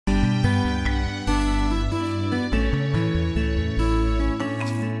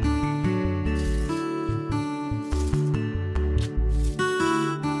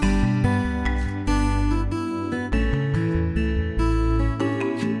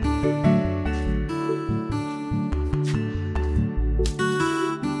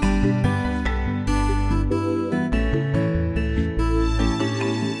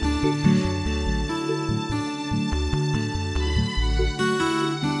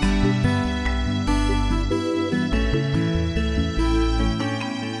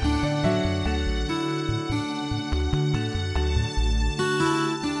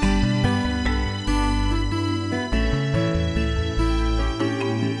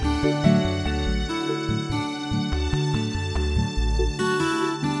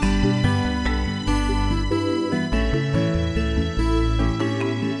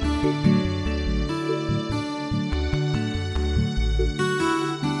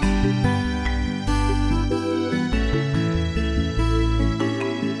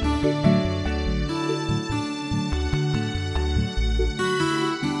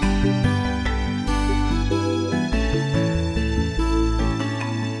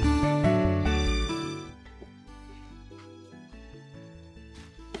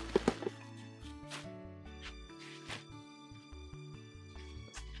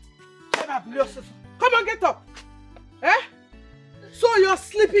you're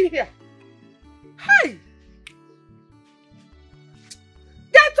sleeping here. Hey!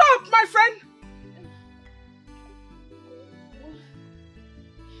 Get up, my friend!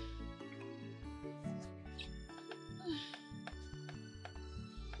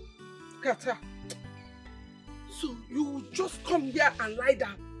 Get up. So you just come here and lie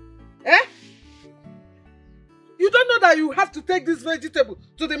down? Eh? You don't know that you have to take this vegetable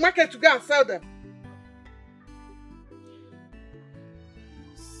to the market to go and sell them?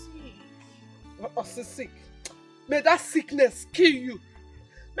 Or sick. May that sickness kill you.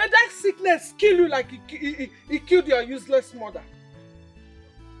 May that sickness kill you like it killed your useless mother.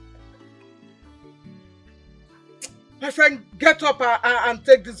 My friend, get up and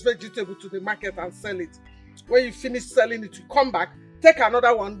take this vegetable to the market and sell it. When you finish selling it, you come back, take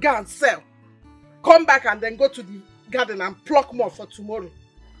another one, go and sell. Come back and then go to the garden and pluck more for tomorrow.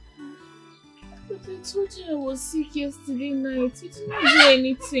 But I told you I was sick yesterday night. You didn't do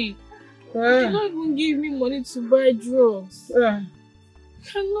anything. You did not even give me money to buy drugs. I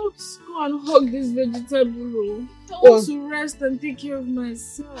cannot go and hug this vegetable. I want to rest and take care of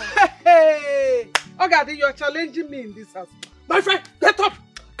myself. Hey! Okay, you're challenging me in this house. My friend, get up!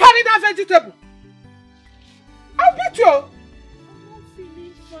 Carry that vegetable! I'll beat you! I'm not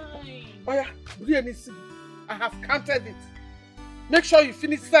feeling fine. Oh yeah, really, I have counted it. Make sure you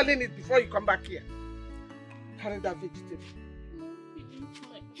finish selling it before you come back here. Carry that vegetable. I'm not feeling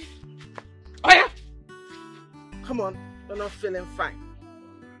fine. Oh yeah! Come on, you're not feeling fine.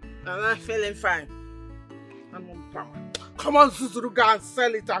 I'm not feeling fine. I'm on power. Come on, Zuzuru, go and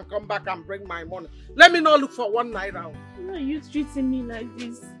sell it and come back and bring my money. Let me not look for 1 naira. Why are you treating me like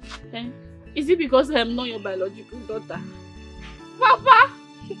this? Eh? Is it because I am not your biological daughter? Papa!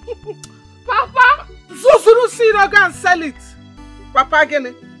 Papa! Zuzuru, see, go and sell it. Papa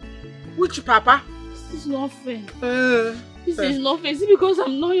again? Which Papa? This is not fair. This is not fair. Is it because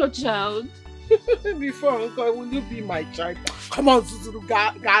I'm not your child? Before, Uncle, will you be my child? Come on, Zuzuru,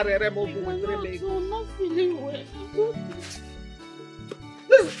 I'm not feeling well.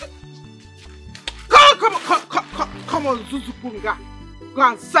 Come on, Zuzu, go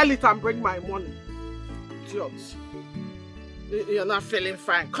and sell it and bring my money. Idiots. You're not feeling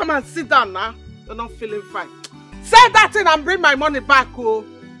fine. Come and sit down now. You're not feeling fine. Sell that thing and bring my money back, oh.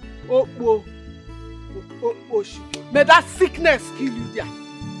 May that sickness kill you there.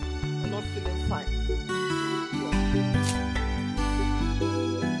 You're not feeling fine.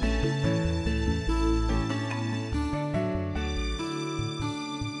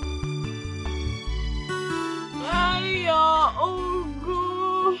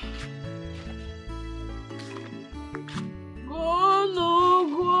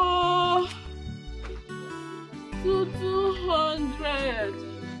 Go to 200.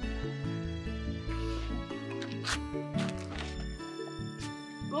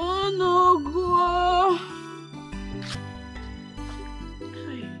 Go.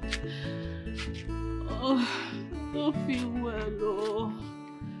 Oh, I don't feel well. Oh,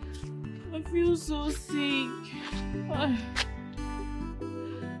 I feel so sick. Why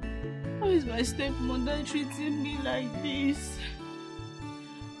is my stepmother treating me like this?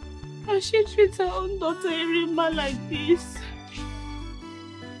 Can she treat her own daughter Irima like this?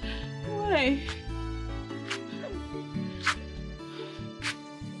 Why?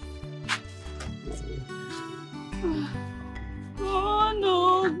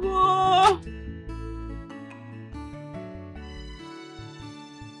 Go.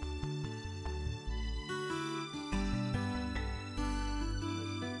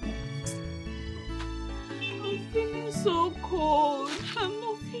 I'm feeling so cold. I'm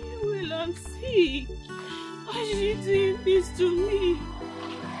not feeling well. I'm sick. Why is she doing this to me?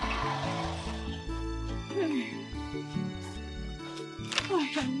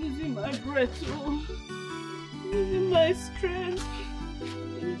 I'm losing my breath. Oh. I'm losing my strength. I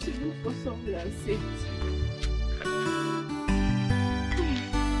need to look for somewhere and sit.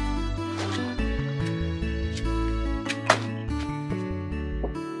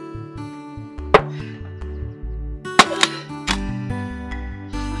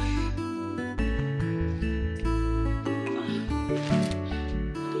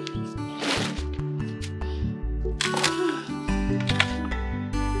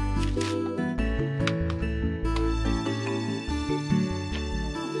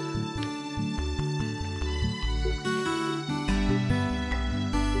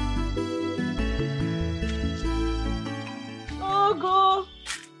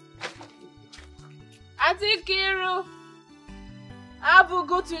 Kiru, Abu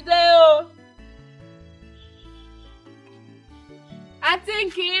go today. Oh, I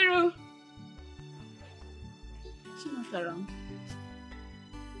think Kiru. She's not around.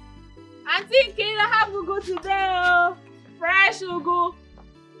 Auntie Kayla have ugu today, oh. Fresh ugu.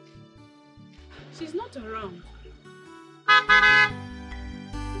 She's not around.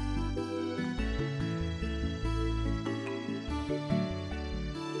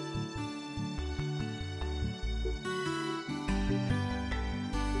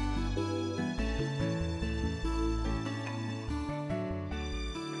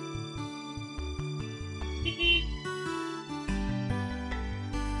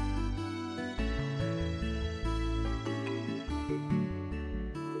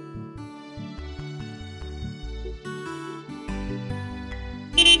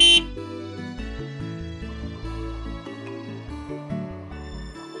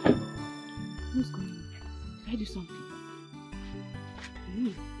 What's going on? Did I do something?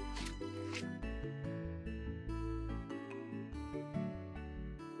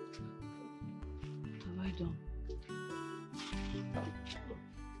 What have I done?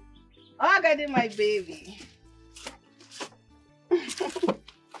 Oh, God, my baby.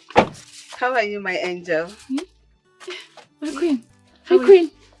 How are you, my angel? My queen. My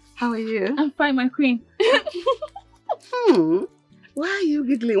queen. How are you? I'm fine, my queen. Why are you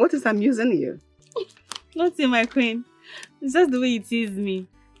giggling? What is amusing you? Nothing, my queen. It's just the way you tease me.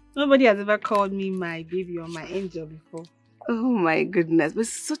 Nobody has ever called me my baby or my angel before. Oh my goodness, but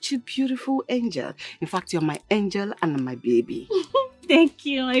such a beautiful angel. In fact, you're my angel and my baby. Thank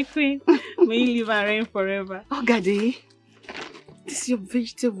you, my queen. May you live and reign forever. Oh, Gaddy, this is your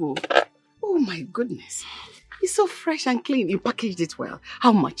vegetable. Oh my goodness. It's so fresh and clean. You packaged it well.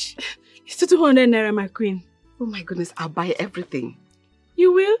 How much? It's 200 naira, my queen. Oh my goodness, I'll buy everything.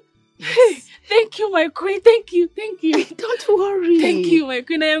 You will? Yes. Thank you, my queen. Thank you. Thank you. Don't worry. Thank you, my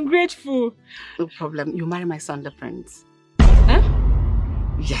queen. I am grateful. No problem. You marry my son, the prince. Huh?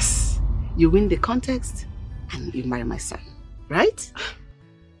 Yes. You win the contest and you marry my son. Right?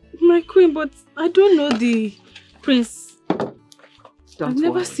 My queen, but I don't know the prince. I've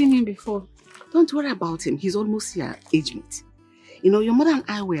never worry. seen him before. Don't worry about him. He's almost your age mate. You know, your mother and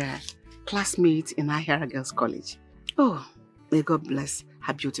I were classmates in Ahira Girls College. Oh, may God bless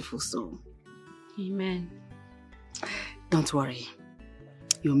her beautiful soul. Amen. Don't worry.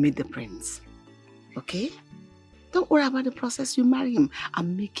 You'll meet the prince. Okay? Don't worry about the process. You marry him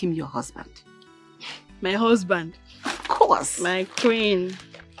and make him your husband. My husband. Of course. My queen.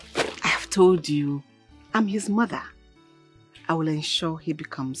 I have told you, I'm his mother. I will ensure he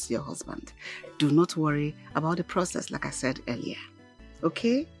becomes your husband. Do not worry about the process, like I said earlier.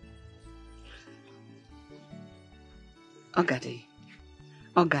 Okay? Ogadi.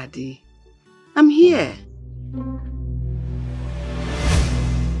 Ogadi. I'm here.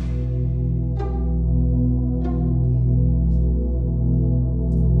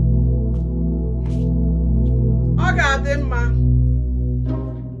 Ogadi, ma.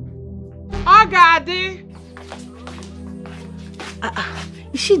 Ogadi.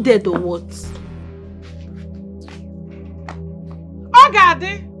 Is she dead or what?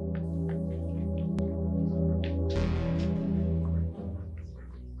 Ogadi.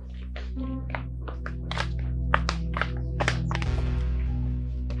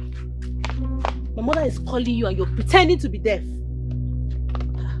 My mother is calling you and you're pretending to be deaf.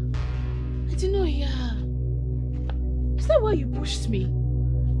 I didn't know, yeah. Is that why you pushed me?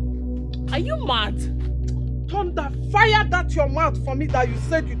 Are you mad? Thunder, fire that your mouth for me that you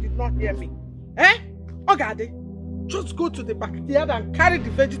said you did not hear me. Eh? Ogade, just go to the backyard and carry the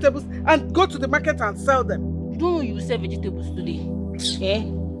vegetables and go to the market and sell them. You don't know you will sell vegetables today. Eh?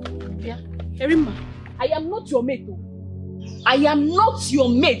 Yeah. Erima, I am not your mate. I am not your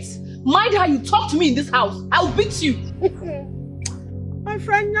mate. Mind how you talk to me in this house. I'll beat you. My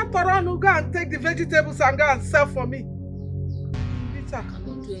friend Nyatoranu, go and take the vegetables and go and sell for me. Peter. I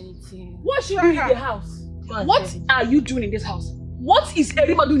cannot do anything. What should you do in the house? What are you doing in this house? What is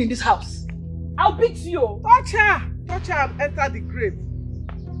Erima doing in this house? I'll beat you. Touch her. Touch her and enter the grave.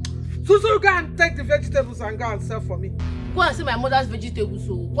 Susu, go and take the vegetables and go and sell for me. Go and sell my mother's vegetables.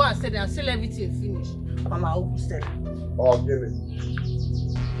 So go and sell them and sell everything finish. Mama, I will sell. Oh, give it.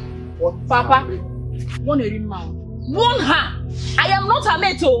 What Papa, warn Erima. Warn her. I am not her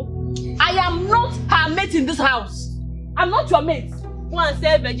mate. Oh. I am not her mate in this house. I'm not your mate. Go and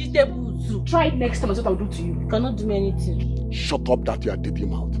sell vegetables. Try it next time. That's what I'll do to you. You cannot do me anything. Shut up that your dirty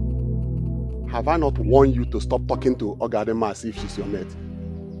mouth. Have I not warned you to stop talking to Ogadema as if she's your mate?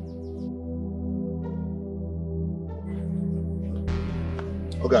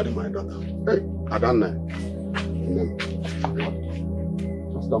 Ogadema, my daughter. Hey, Adana.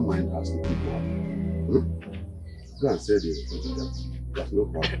 Just don't mind asking people. Go and say this. There's no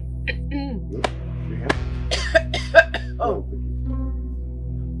problem. Oh.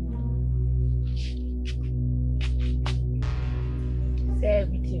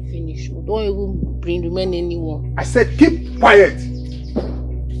 finish. Don't even remain anyone. I said keep quiet.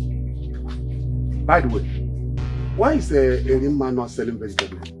 By the way, why is a young man not selling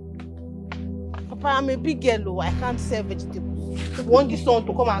vegetables? Papa, I'm a big girl. I can't sell vegetables. I want the sun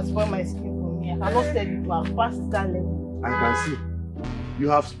to come and spoil my skin for me. I cannot sell it to her. Past that level. I can see. You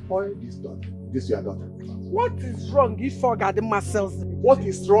have spoiled this daughter. This your daughter. What is wrong if Ogadima sells it? What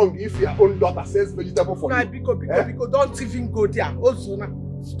is wrong if your own daughter sells vegetable for you? Biko, don't even go there. Ozuna.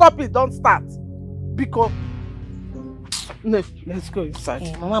 Stop it, don't start. Biko. No, let's go inside.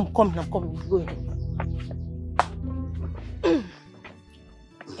 Hey, Mama, I'm coming. Let's go in.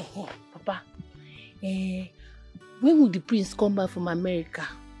 Papa, when will the prince come back from America?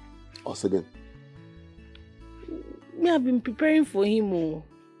 Us again. Me, I've been preparing for him. Oh.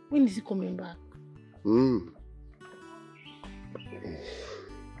 When is he coming back? You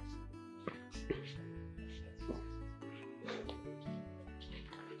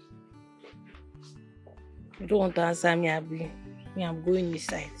don't want to answer me, Abi. Me, I'm going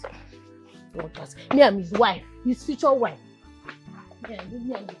inside. Me, I'm his wife, his future wife. Yeah,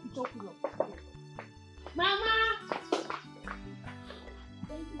 me, I'm the future wife. Mama!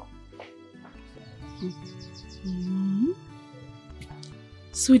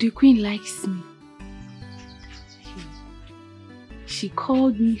 So the queen likes me. She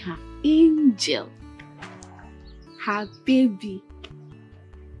called me her angel, her baby,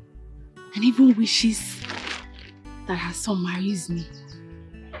 and even wishes that her son marries me.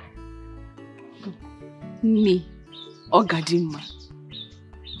 Me, Ogadima.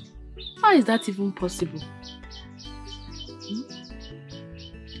 How is that even possible?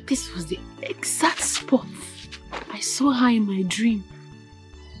 This was the exact spot I saw her in my dream.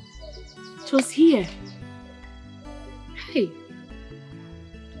 It was here. Hey.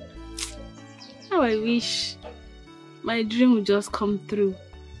 How I wish my dream would just come through.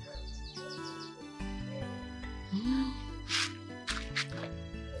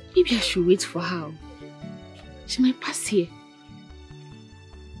 Maybe I should wait for her. She might pass here.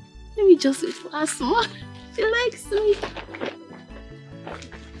 Let me just wait for her small. She likes me.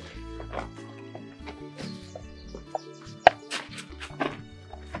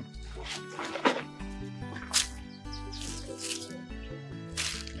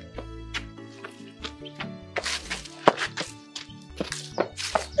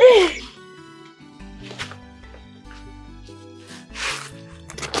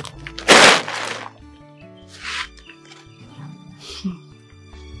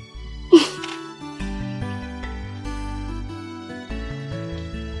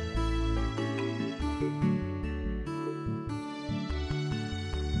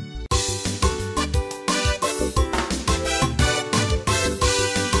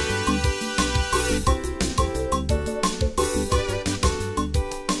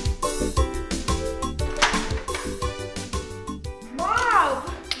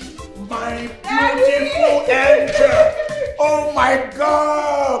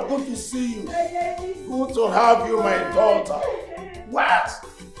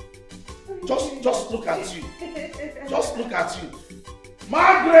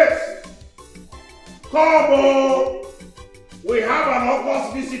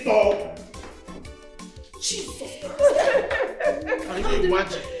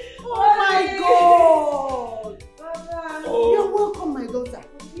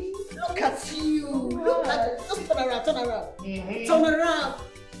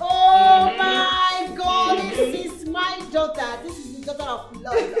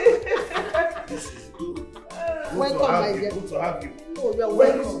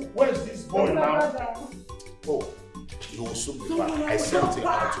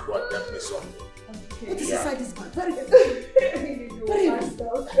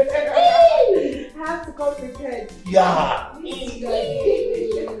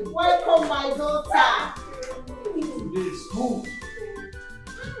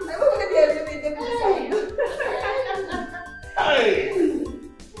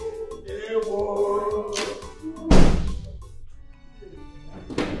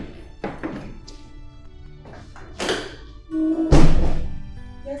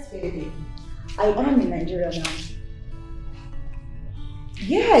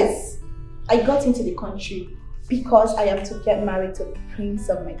 Into the country because I am to get married to the prince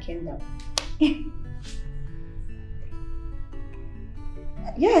of my kingdom.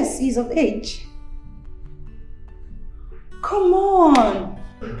 Yes, he's of age. Come on!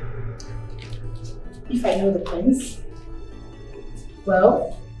 If I know the prince,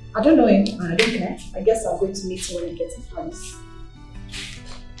 well, I don't know him and I don't care. I guess I'm going to meet him when I get to Paris.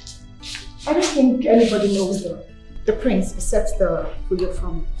 I don't think anybody knows the prince except the royal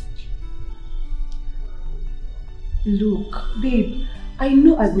family. Look, babe, I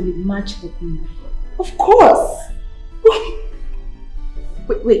know I will match the queen. Of course!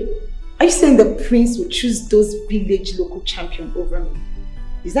 Wait. Are you saying the prince will choose those village local champion over me?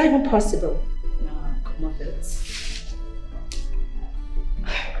 Is that even possible? No, come on, it.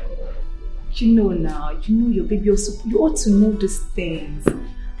 You know now, you know your baby also, you ought to know these things.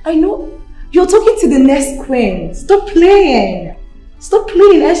 I know, you're talking to the next queen. Stop playing. Stop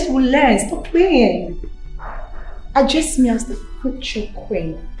playing, else you will learn. Stop playing. Address me as the future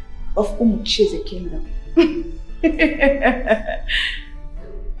queen of Umucheze Kingdom.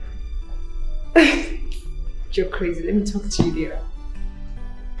 You're crazy. Let me talk to you later.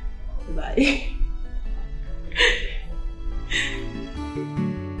 Bye.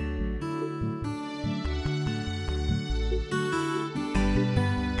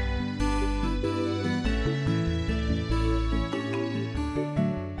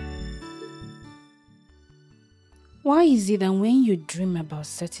 Why is it that when you dream about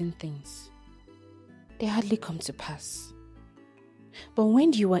certain things, they hardly come to pass? But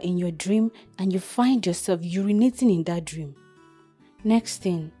when you are in your dream and you find yourself urinating in that dream, next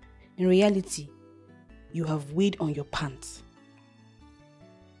thing, in reality, you have weed on your pants.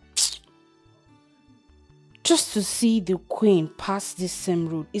 Just to see the queen pass this same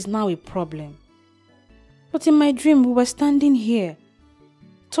road is now a problem. But in my dream, we were standing here,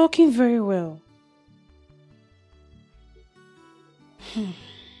 talking very well.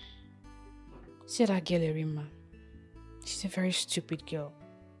 See that girl, Erima? She's a very stupid girl.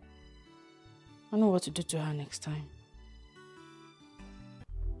 I know what to do to her next time.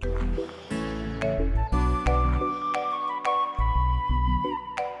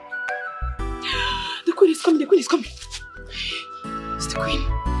 The queen is coming, the queen is coming. It's the queen.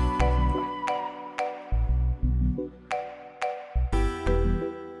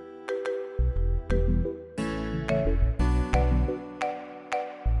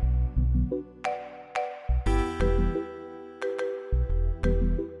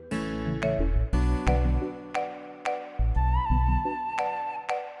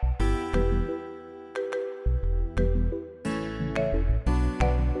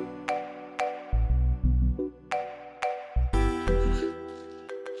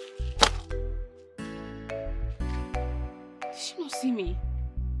 See me.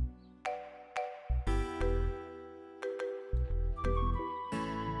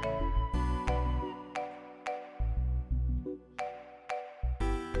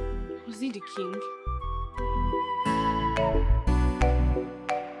 Was he the king?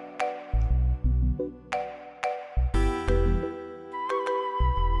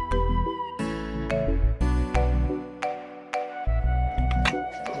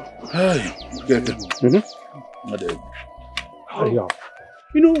 Hey, get it. Hurry up.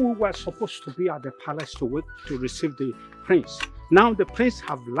 You know, we were supposed to be at the palace to wait to receive the prince. Now the prince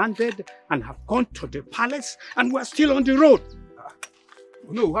have landed and have gone to the palace and we're still on the road.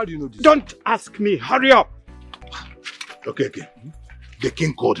 No, how do you know this? Don't ask me. Hurry up. Okay. The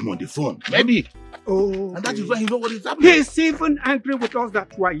king called him on the phone. Maybe. Oh. And that is why he knows what is happening. He's even angry with us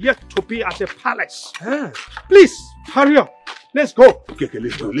that we are yet to be at the palace. Please, hurry up. Let's go. Okay,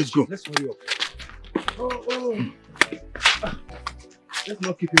 let's go. Let's hurry up. Let's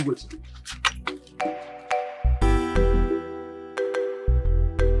not keep him waiting.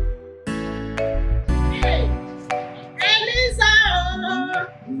 Hey, Eliza!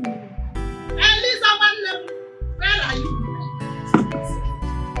 Eliza, where are you?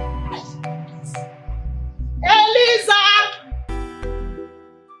 Eliza!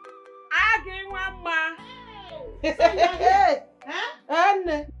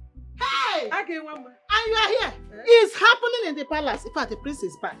 Hey! And you are here. It's happening in the palace. In fact, the prince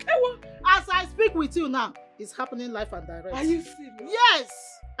is back. As I speak with you now, it's happening live and direct. Are you serious?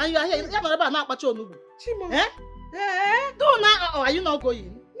 Yes. And you are here. You have now, Chima. eh? Do now. Or are you not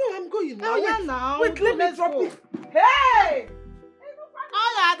going? No, I'm going now. Oh, yeah, now. Wait, let me drop it. Hey!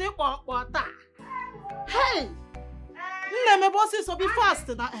 Oh, yeah, water. Hey! Let me boss it, so be fast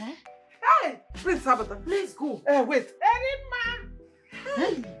now, eh? Hey! Prince Abata, let's go. Wait. Erima!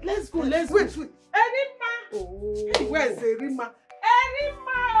 Hey, let's go. Wait. Erima! Oh. Hey, where's Erima? Erima!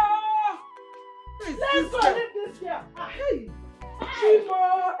 Oh. Please, Let's go. Leave this here. Hey!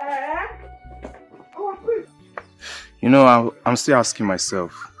 Chimo, Our prince. You know, I'm still asking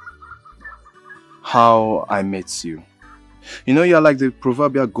myself how I met you. You know, you're like the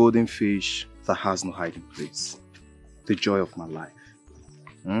proverbial golden fish that has no hiding place. The joy of my life.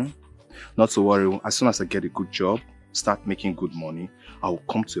 Not to worry, as soon as I get a good job, start making good money, I will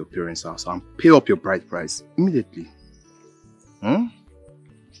come to your parents' house and pay up your bride price immediately.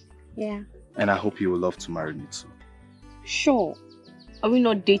 Yeah. And I hope you will love to marry me too. Sure. Are we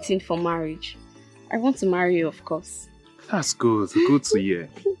not dating for marriage? I want to marry you, of course. That's good. Good to hear.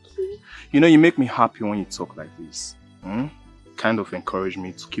 You know, you make me happy when you talk like this. Kind of encourage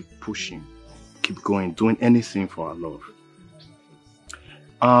me to keep pushing, keep going, doing anything for our love.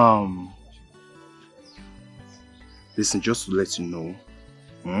 Listen, just to let you know,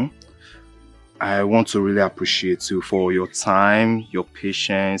 I want to really appreciate you for your time, your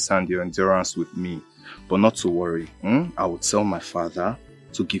patience, and your endurance with me. But not to worry, I will tell my father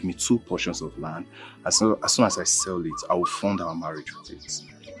to give me 2 portions of land. As soon as I sell it, I will fund our marriage with it.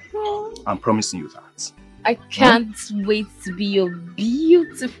 I'm promising you that. I can't wait to be your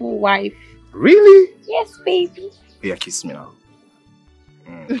beautiful wife. Really? Yes, baby. Yeah, kiss me now.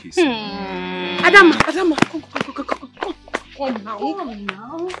 Kiss me. Adama, come now.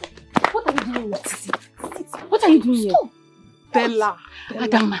 What are you doing? What are you doing here? Stella.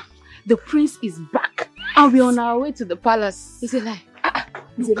 Adama, the prince is back. And we're on our way to the palace. It's a lie.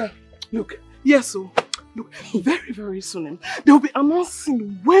 It's a lie. Look, yes, so look, very, very soon, they will be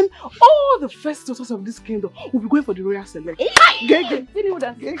announcing when all the first daughters of this kingdom will be going for the royal select. Guys,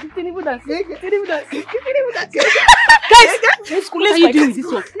 let's go. Let's do this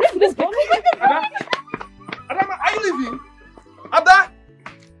one. Let's go. Adama, are you leaving? Ada,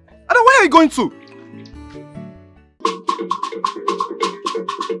 where are you going to?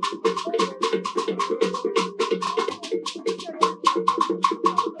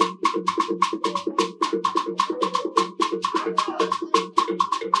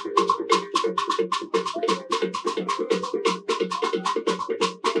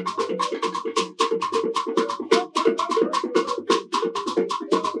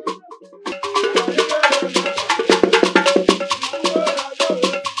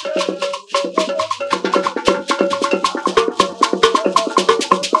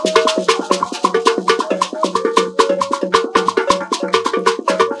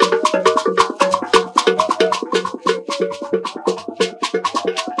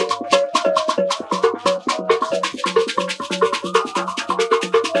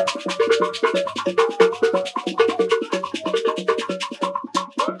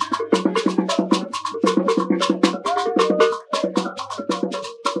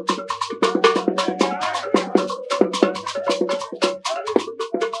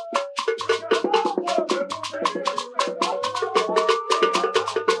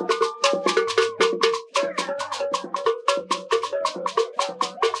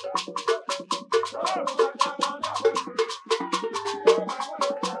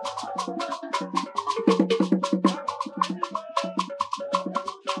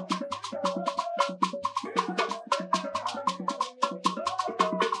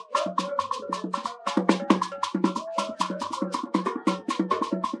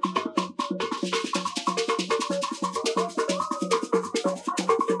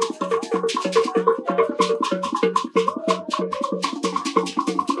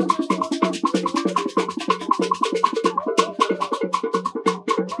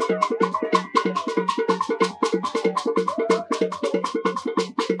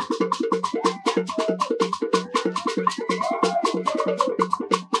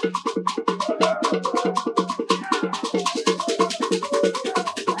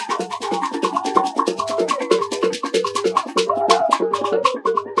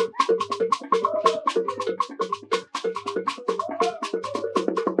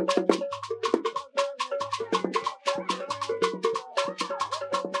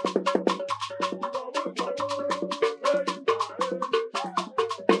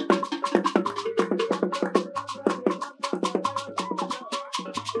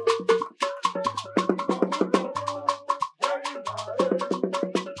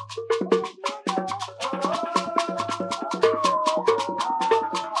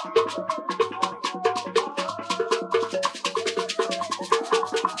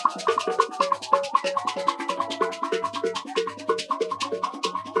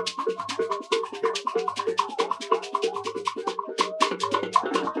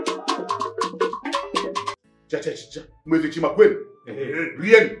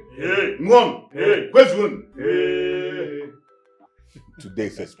 Today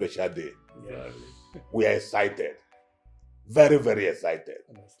is a special day. We are excited. Very, very excited.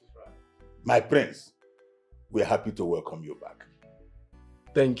 My prince, we are happy to welcome you back.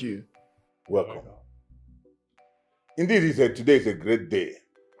 Thank you. Welcome. Indeed, today is a great day.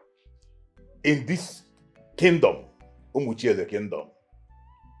 In this kingdom, Umuchi is a kingdom,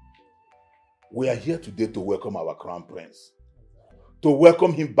 we are here today to welcome our crown prince, to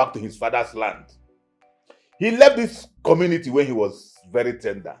welcome him back to his father's land. He left this community when he was very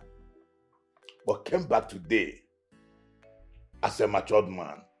tender, but came back today as a matured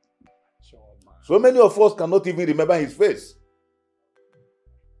man. So many of us cannot even remember his face.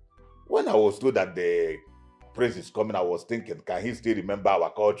 When I was told that the prince is coming, I was thinking, can he still remember our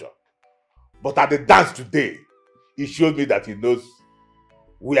culture? But at the dance today, he showed me that he knows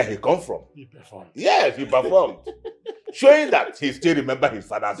where he come from. He performed. Yes, he performed. Showing that he still remembers his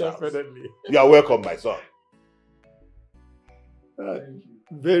father's house. Definitely. You are welcome, my son.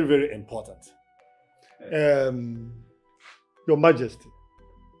 Very, very important. Your Majesty,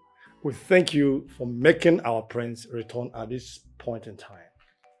 we thank you for making our prince return at this point in time.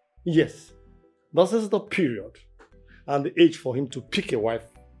 Yes, this is the period and the age for him to pick a wife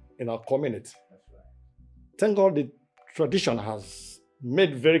in our community. Thank God the tradition has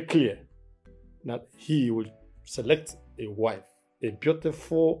made very clear that he will select a wife, a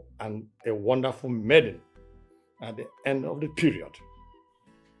beautiful and a wonderful maiden at the end of the period.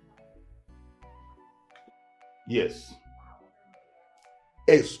 Yes.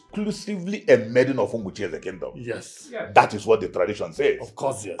 Exclusively a maiden of whom we share the kingdom. Yes. That is what the tradition says. Of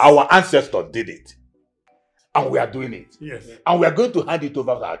course, yes. Our ancestors did it. And we are doing it. Yes. And we are going to hand it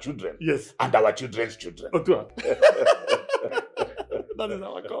over to our children. Yes. And our children's children. That is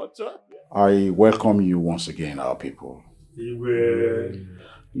our culture. I welcome you once again, our people.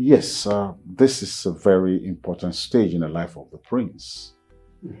 Yes, this is a very important stage in the life of the prince.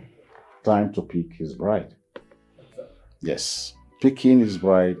 Time to pick his bride. Yes, picking his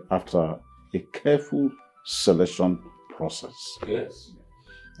bride after a careful selection process. Yes.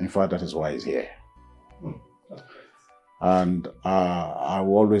 In fact, that is why he's here. And I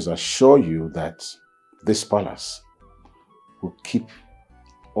will always assure you that this palace will keep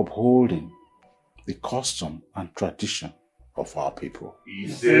upholding the custom and tradition of our people.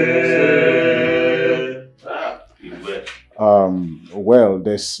 Well,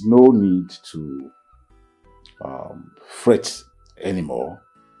 there's no need to fret anymore.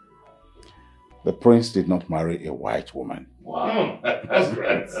 The prince did not marry a white woman. Wow, that's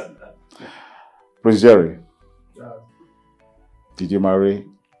great. Prince Jerry, did you marry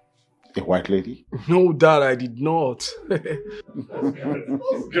a white lady? No, Dad, I did not. That's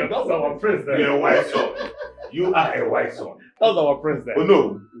our prince there. You're a white son. You are a white son. That's our prince there. Oh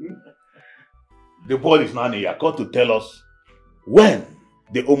no. The boy is now here. Come to tell us when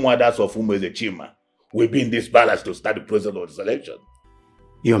the Omoadas of Umeze Chima will be in this palace to start the process of the selection.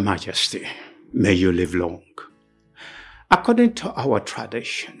 Your Majesty, may you live long. According to our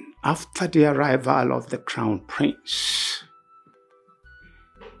tradition, after the arrival of the Crown Prince,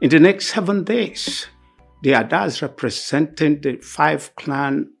 in the next 7 days, the Adas representing the 5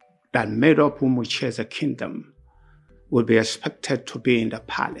 clans that made up Umucheze Kingdom will be expected to be in the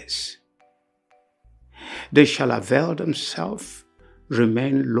palace. They shall avail themselves,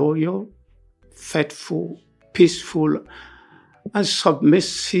 remain loyal, faithful, peaceful, and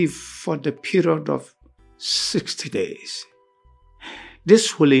submissive for the period of 60 days.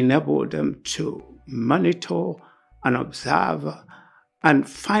 This will enable them to monitor and observe and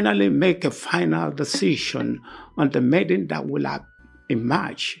finally make a final decision on the maiden that will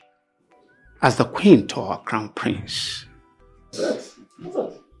emerge as the queen to our crown prince.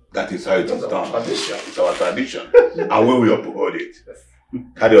 That is how it is done. It's our tradition. And we will uphold it.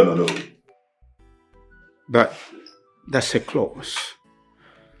 Carry on, no. But that's a clause.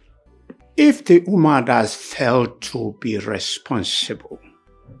 If the Umadas failed to be responsible,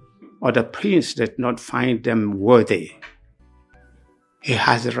 or the prince did not find them worthy, he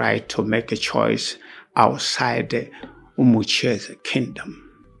has the right to make a choice outside the Umucheze kingdom.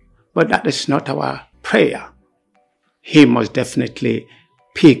 But that is not our prayer. He must definitely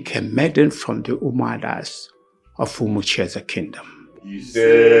pick a maiden from the Umadas of Umucheze kingdom.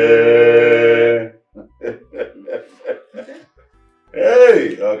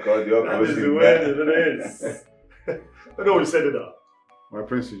 Hey, that is the way it is. I know we said it up. My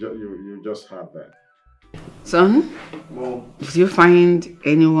prince, you just have that. Son, did you find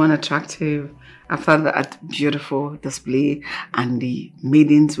anyone attractive after that beautiful display and the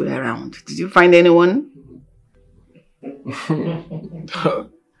maidens were around? Did you find anyone?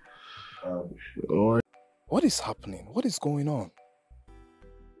 What is happening? What is going on?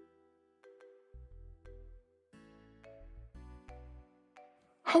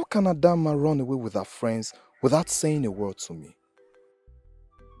 How can Adama run away with her friends without saying a word to me?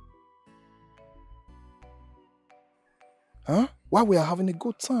 Huh? While we are having a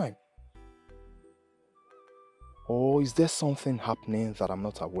good time? Or is there something happening that I'm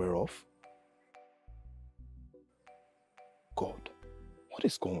not aware of? God, what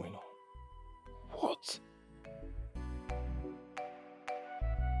is going on? What?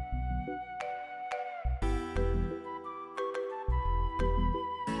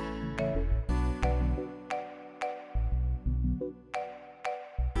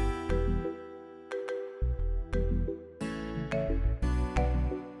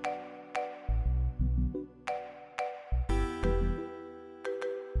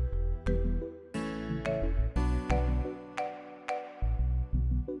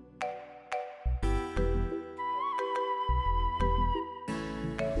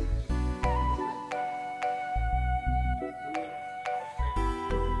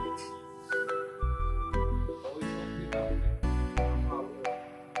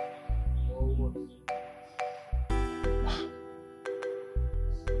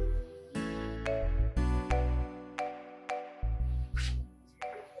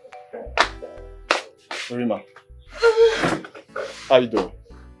 Rima, how you doing?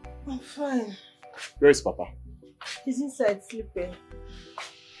 I'm fine. Where is Papa? He's inside sleeping.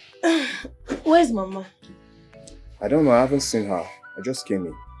 Where's Mama? I don't know, I haven't seen her. I just came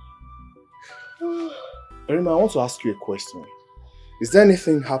in. Rima, I want to ask you a question. Is there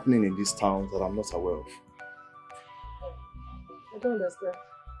anything happening in this town that I'm not aware of? I don't understand.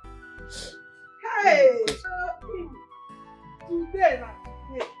 Hey! Today,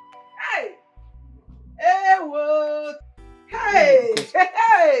 hey! Hey, what? Hey!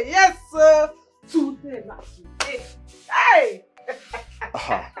 Hey! Yes, sir! Today, hey!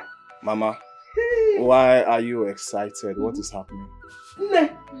 Aha. Mama, why are you excited? What is happening?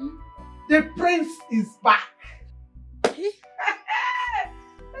 The prince is back.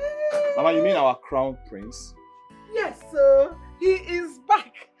 Mama, you mean our crown prince? Yes, sir. He is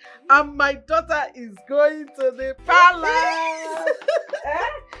back. And my daughter is going to the palace.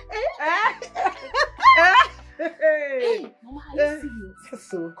 Hey, Mama, are you serious?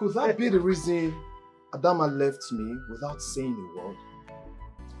 So, could that be the reason Adama left me without saying a word?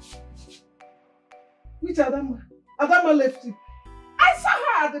 Which Adama? Adama left you. I saw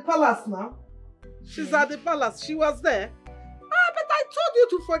her at the palace now. She's at the palace. She was there. But I told you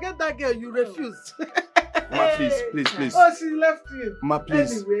to forget that girl. You refused. Mama, please. Oh, she left you. Mama,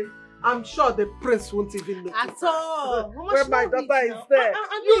 please. Anyway, I'm sure the prince won't even notice. At all. When my daughter is there.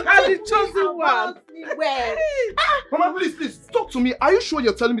 You are the chosen one. Well. Mama, please, talk to me. Are you sure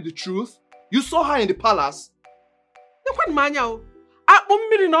you're telling me the truth? You saw her in the palace? I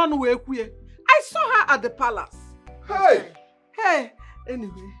saw her at the palace. Hey!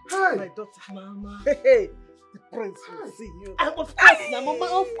 Anyway, my daughter. Mama. Hey, the prince will see you. Of course now, Mama.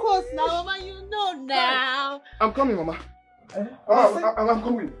 Of course now, Mama. You know now. I'm coming, Mama. I'm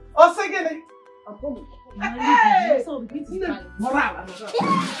coming. Oh, say again. I'm coming.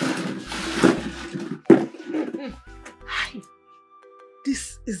 Hey!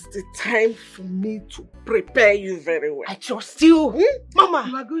 This is the time for me to prepare you very well. I trust you. Mama,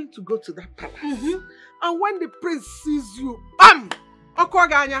 you are going to go to that palace. And when the prince sees you, bam!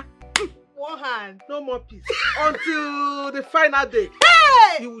 Okwaganya. One hand. No more peace. Until the final day.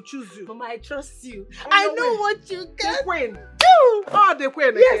 Hey! He will choose you. Mama, I trust you. I know what you The can queen. do. Oh, the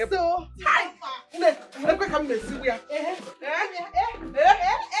queen. Yes, so. Hi. Let me come and see where.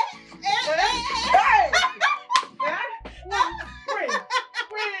 Queen.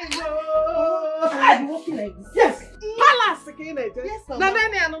 I've been walking like this. Yes. Palace again. Yes, Mama.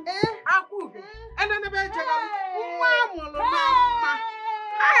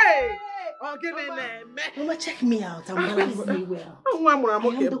 Hey. Oh, give me name. Mama, check me out. I'm balancing well. I am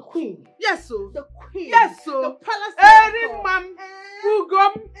the queen. Yes, so. The queen. Yes, so. The palace. Every man who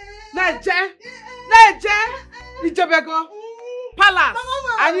go Naija, Ijabego, palace.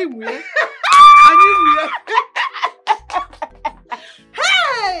 Anywhere.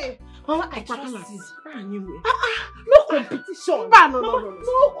 Hey! Mama, I trust you. Anywhere. No competition.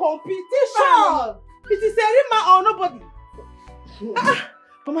 No competition. It is a Rima or nobody.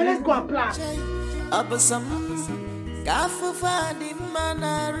 Mama, let's go and plan. Am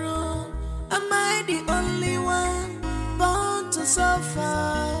I the only one born to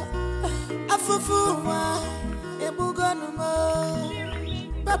suffer?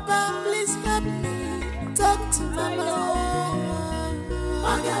 Papa, please help me talk to Mama.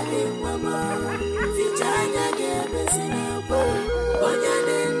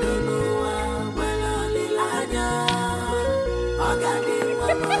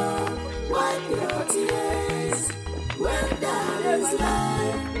 Wipe your tears. When there is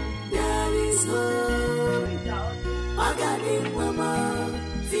life, there is hope. Agadi mama,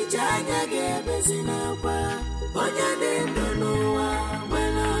 vijanya gebe sinapa. Onyane ndonoa,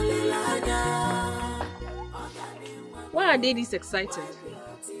 wena lilanya. Why are they this excited?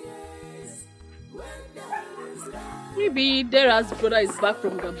 Maybe Dera's brother is back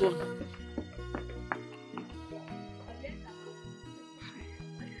from Gabon.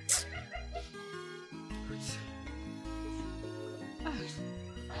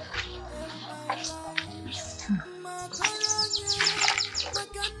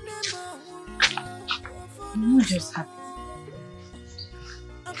 I'm not just happy.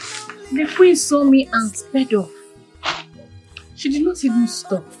 The queen saw me and sped off. She did not even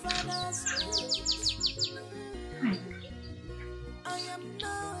stop.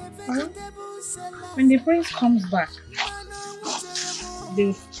 When the prince comes back,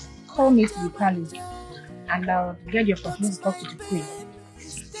 they'll call me to the palace and I'll get your permission to talk to the queen.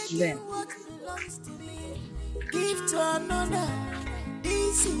 Then. Give to another.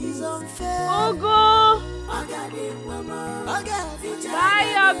 This is unfair. Ogo! Buy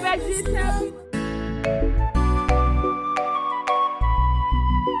your vegetable.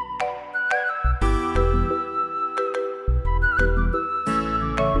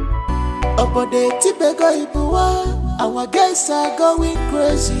 Obode Tibego Ibuwa, our guests are going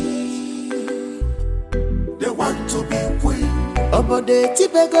crazy. They want to be queen. Obode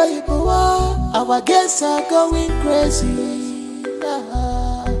Tibego Ibuwa, our guests are going crazy.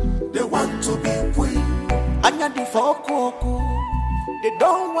 They want to be queen. Anya di Fokuoku, they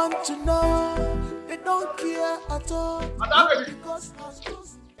don't want to know, they don't care at all.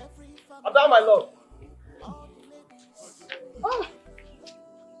 Ada, my love.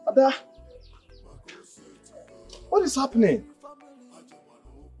 Ada, what is happening?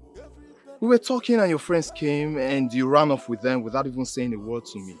 We were talking and your friends came and you ran off with them without even saying a word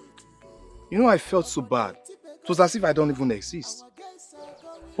to me. You know, I felt so bad. It was as if I don't even exist.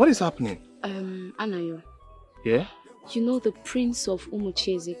 What is happening? Anayo. Yeah? You know the prince of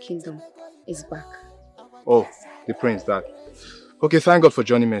Umucheze kingdom is back. Oh, the prince, that. Okay, thank God for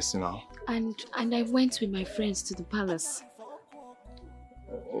joining Mercy now. And I went with my friends to the palace.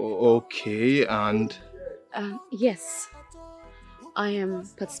 Okay, and? Yes. I am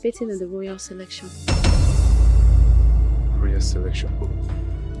participating in the royal selection. Royal selection?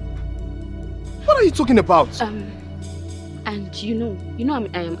 What are you talking about? And you know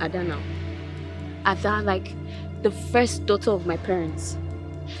I am Ada now. Ada, like the first daughter of my parents.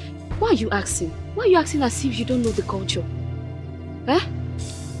 Why are you asking? Why are you asking as if you don't know the culture? Eh?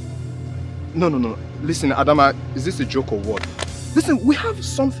 No. Listen, Adama, is this a joke or what? Listen, we have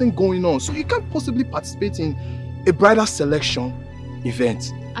something going on, so you can't possibly participate in a bridal selection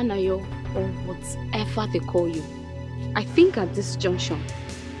event. Anayo, or whatever they call you. I think at this junction,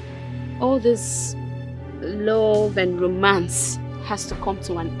 all this love and romance has to come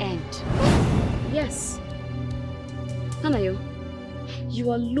to an end. Yes. Anayo,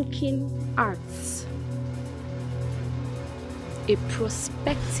 you are looking at a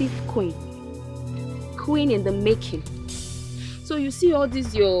prospective queen. Queen in the making. So you see all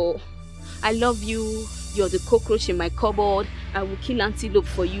this, I love you, you're the cockroach in my cupboard, I will kill antelope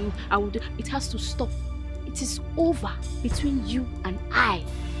for you, it has to stop. It is over between you and I.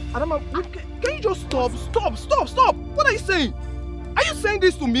 Adama, can you just stop? Stop! What are you saying? Are you saying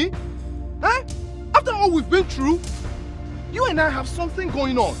this to me? Eh? After all we've been through, you and I have something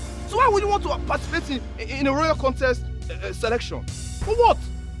going on. So why would you want to participate in a royal contest selection? For what?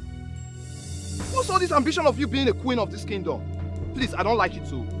 What's all this ambition of you being a queen of this kingdom? Please, I don't like it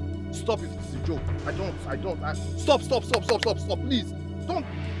too. Stop if it's a joke. I don't. Stop, please. Don't.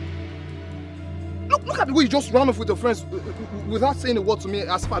 Look at the way you just ran off with your friends without saying a word to me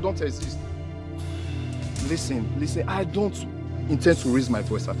as if I don't exist. Listen, I don't intend to raise my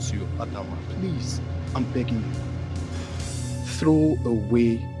voice at you, Adama. Please, I'm begging you. Throw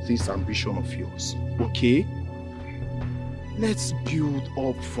away this ambition of yours, okay? Let's build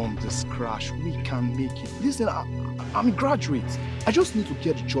up from the scratch. We can make it. Listen, I'm a graduate. I just need to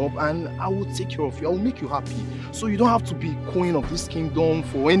get a job and I will take care of you. I will make you happy. So you don't have to be queen of this kingdom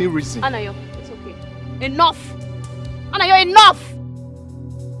for any reason. Anayo, it's okay. Enough! Anayo, enough!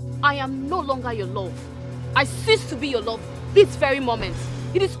 I am no longer your love. I cease to be your love this very moment.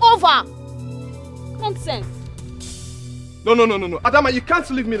 It is over! Nonsense. No. Adama, you can't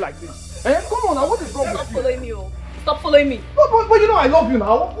leave me like this. Eh? Come on now, what is wrong with you? Stop following me, oh. Stop following me. But you know I love you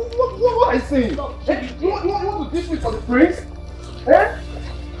now. What are you saying? Eh? You want to ditch me for the prince? Eh?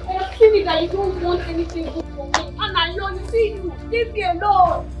 I am feeling that you don't want anything good for me. And I know you see you. Leave me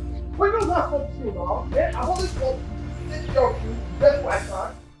alone. But you know that's not true now. Eh? I've always wanted to take care of you the best way I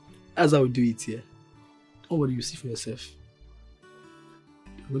can. As I will do it here. Don't worry, you see for yourself.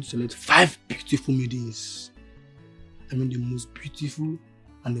 I'm going to select 5 beautiful maidens. I mean the most beautiful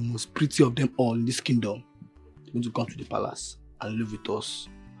and the most pretty of them all in this kingdom. They're going to come to the palace and live with us.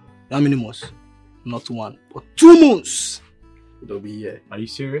 How many months? Not 1, but 2 months. They'll be here. Are you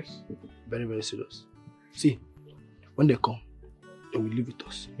serious? Very, very serious. See, when they come, they will live with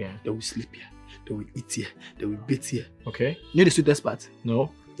us. Yeah. They will sleep here. They will eat here. They will bathe here. Okay. You know the sweetest part?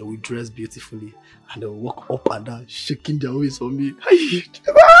 No. They will dress beautifully and they will walk up and down, shaking their waist on me.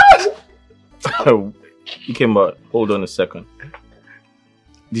 Ikemba, hold on a second.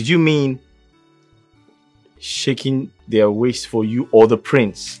 Did you mean shaking their waist for you or the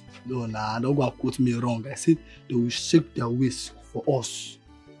prince? No, don't go and quote me wrong. I said they will shake their waist for us.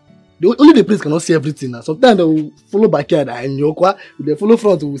 Only the prince cannot see everything. Sometimes they will follow backyard and they follow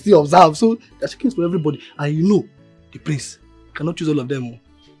front, we will still observe. So they're shaking for everybody. And you know, the prince cannot choose all of them.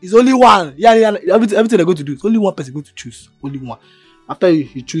 It's only one. Yeah, everything they're going to do, it's only one person going to choose. Only one. After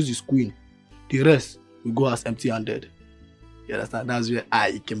he chooses his queen, the rest will go as empty-handed. You understand? That's where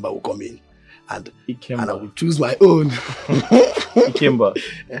Ikemba, will come in. And I will choose my own. Ikemba,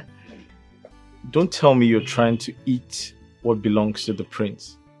 don't tell me you're trying to eat what belongs to the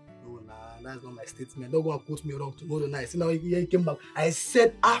prince. that's not my statement. Don't go and quote me wrong tomorrow night. See now he came back. I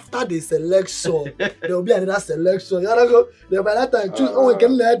said after the selection, there will be another selection. You know, go by that time choose. We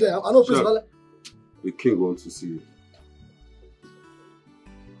can let them. I know personally. The king wants to see you.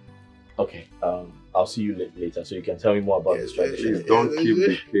 Okay. I'll see you later, so you can tell me more about this tradition. Please don't keep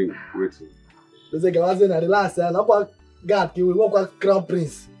the king waiting. They say, "Come on, the last year, now what God, we walk with crown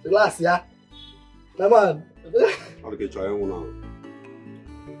prince. The last year, my man." Okay, try one now.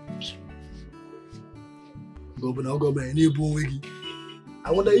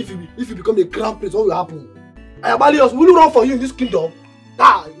 I wonder if you become the crown prince, what will happen? I am Alios, will you run for you in this kingdom?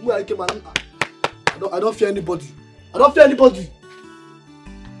 Ah, I don't fear anybody. I don't fear anybody.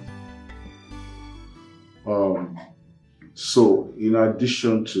 So, in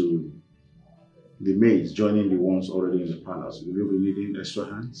addition to the maids joining the ones already in the palace, will you be needing extra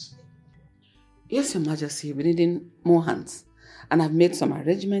hands? Yes, Your Majesty, we're needing more hands. And I've made some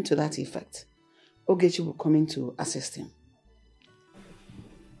arrangement to that effect. Ogechi will come in to assist him.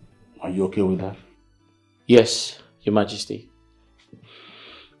 Are you okay with that? Yes, Your Majesty.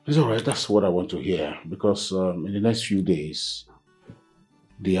 It's alright, that's what I want to hear. Because in the next few days,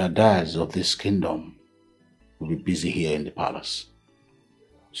 the Adads of this kingdom will be busy here in the palace.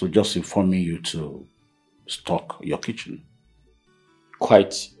 So just informing you to stock your kitchen.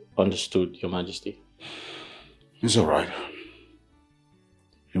 Quite understood, Your Majesty. It's alright.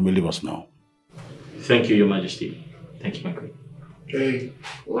 You may leave us now. Thank you, Your Majesty. Thank you, my queen. Okay,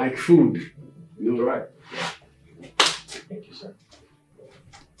 like food. You know, right? Thank you, sir.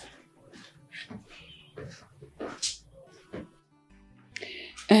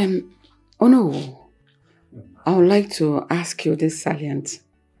 Oh no. I would like to ask you this salient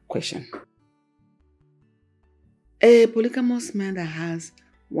question. A polygamous man that has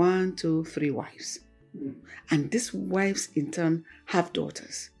 1, 2, 3 wives, and these wives in turn have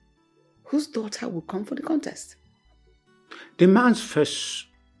daughters, whose daughter will come for the contest? The man's first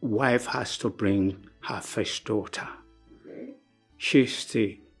wife has to bring her first daughter. She's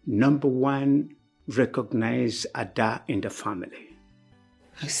the #1 recognized Ada in the family.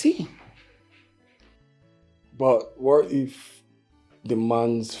 I see. But what if the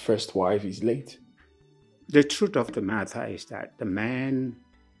man's first wife is late? The truth of the matter is that the man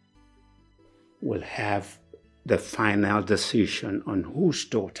will have the final decision on whose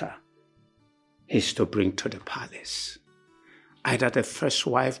daughter he's to bring to the palace. Either the first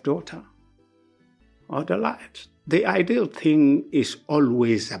wife's daughter or the last. The ideal thing is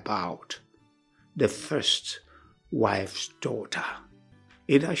always about the first wife's daughter.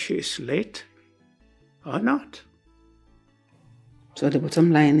 Either she is late or not. So the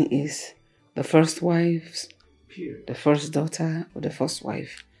bottom line is the first wife's, the first daughter or the first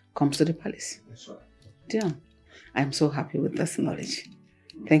wife comes to the palace. That's right. Yeah, I'm so happy with this knowledge.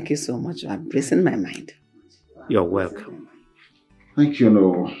 Thank you so much. I'm bracing my mind. You're welcome. Thank you,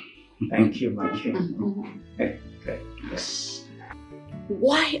 no. Thank you, my king. Yes.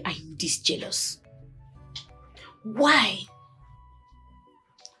 Why are you this jealous? Why?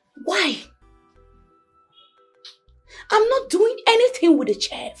 Why? I'm not doing anything with the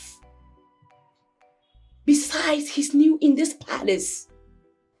chef. Besides, he's new in this palace.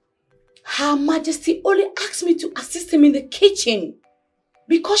 Her Majesty only asked me to assist him in the kitchen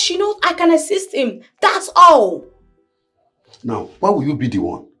because she knows I can assist him. That's all. Now, why will you be the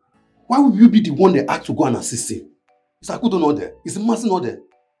one? Why will you be the one they asked to go and assist him? Is Akudo not there? Is Masi not there?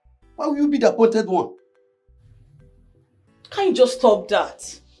 Why will you be the appointed one? Can you just stop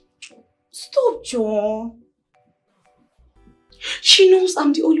that? Stop, John. She knows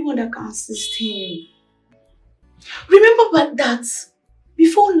I'm the only one that can assist him. Remember that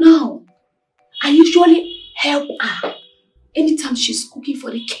before now, I usually help her anytime she's cooking for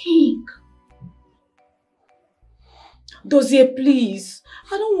the king. Dozie, please.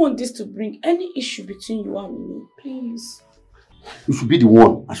 I don't want this to bring any issue between you and me. Please. You should be the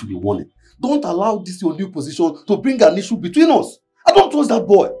one. I should be warning. Don't allow this your new position to bring an issue between us. I don't trust that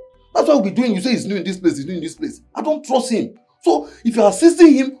boy. That's what we're doing. You say he's new in this place, he's new in this place. I don't trust him. So if you're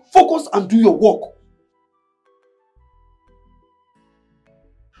assisting him, focus and do your work.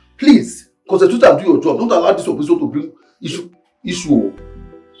 Please, concentrate and do your job. Don't allow this opposition to bring issue.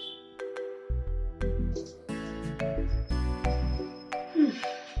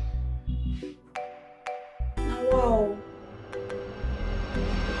 Wow.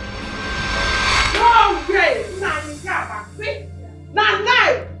 No way!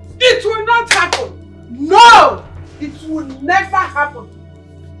 Nana, it will not happen. No! It will never happen.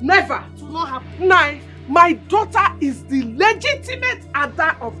 Never. It will not happen. Now, my daughter is the legitimate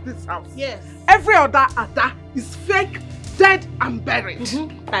Ada of this house. Yes. Every other Ada is fake, dead and buried.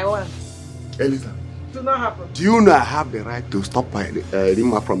 By what? Eliza, Do not happen. do you know I have the right to stop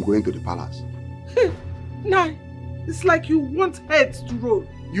Rima from going to the palace? Nai, it's like you want heads to roll.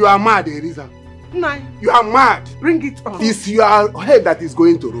 You are mad, Eliza. Nai. You are mad. Bring it on. It's your head that is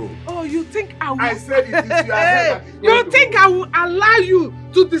going to roll. Oh, you think I will? I said it is your head that is going You to think roll. I will allow you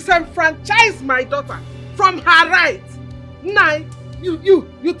to disenfranchise my daughter from her right? Nai,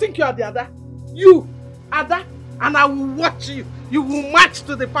 you think you are the Ada? You, Ada? And I will watch you. You will march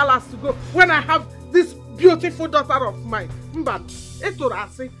to the palace to go when I have this beautiful daughter of mine. But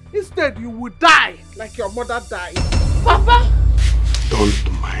instead you will die like your mother died. Papa!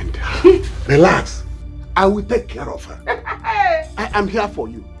 Don't mind her. Relax. I will take care of her. I am here for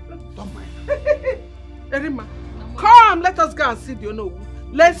you. Don't mind her. Erima, come, let us go and see the Onowu.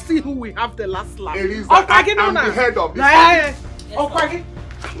 Let's see who will have the last laugh. Eliza, I am the head of this family. Okwagi,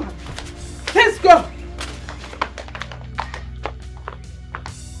 come on. Let's go.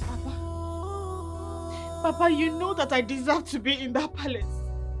 Papa, you know that I deserve to be in that palace.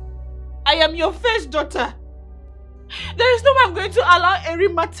 I am your first daughter. There is no way I'm going to allow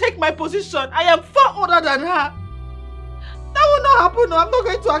Erima take my position. I am far older than her. That will not happen. No, I'm not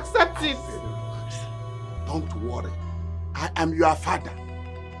going to accept it. Don't worry. I am your father.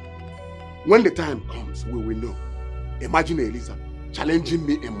 When the time comes, we will know. Imagine Eliza challenging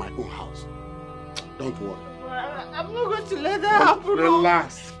me in my own house. Don't worry. I'm not going to let that happen.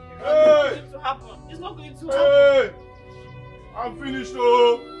 Relax. It's not going to happen. Hey! I'm finished,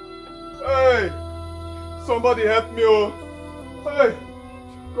 oh! Hey! Somebody help me, oh! Hey!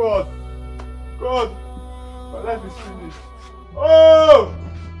 God! My life is finished. Oh!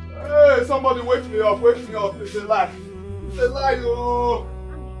 Hey! Somebody wake me up, It's a lie. Oh!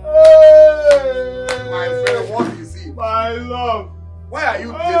 Hey! My friend, what is it? My love! Why are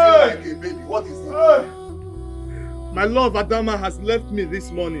you behaving like a baby? What is it? My love, Adama, has left me this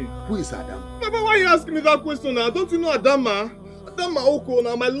morning. Who is Adama? Papa, why are you asking me that question now? Don't you know Adama? Adama Oko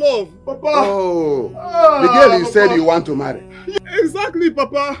now, my love. Papa. Oh, the girl you said you want to marry. Exactly,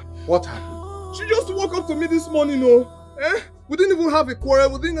 Papa. What happened? She just woke up to me this morning, oh. We didn't even have a quarrel.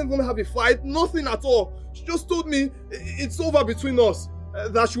 We didn't even have a fight. Nothing at all. She just told me it's over between us.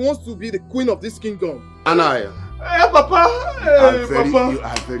 That she wants to be the queen of this kingdom. Anaya. Hey, Papa. Hey, Papa. You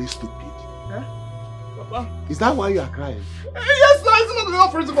are very stupid. Papa. Is that why you are crying? Yes, sir. It's not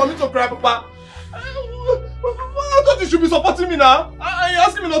enough reason for me to cry, Papa. I thought you should be supporting me now. You're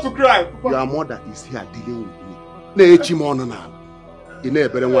asking me not to cry. Papa. Your mother is here dealing with me. Na-echi m ọnụ n'ala. Ị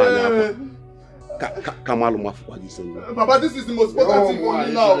na-ebere nwaanyị afọ. Kamalu mafukwa gị isi. Papa, this is the most important thing for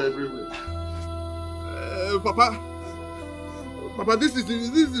me now. Papa, this is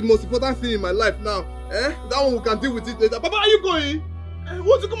the most important thing in my life now. That one we can deal with it later. Papa, are you going?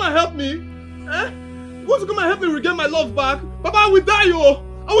 Won't you come and help me? Won't you come and help me regain my love back? Papa, I will die, oh!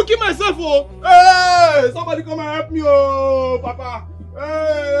 I will kill myself, oh! Hey! Somebody come and help me, oh! Papa!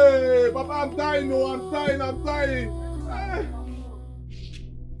 Hey! Papa, I'm dying, oh! I'm dying! Hey.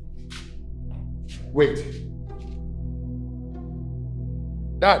 Wait.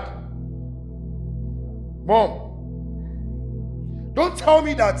 Dad. Mom. Don't tell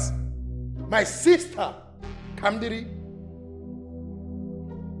me that my sister, Kamdiri,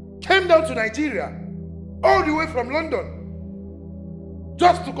 came down to Nigeria all the way from London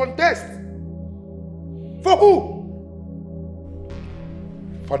just to contest. For who?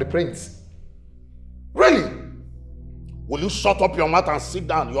 For the prince. Really? Will you shut up your mouth and sit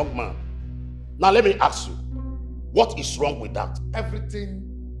down, young man? Now let me ask you, what is wrong with that? Everything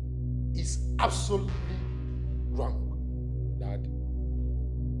is absolutely wrong, Dad.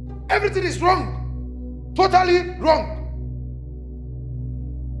 Everything is wrong. Totally wrong.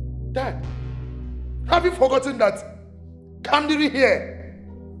 Dad, have you forgotten that Kamdiri here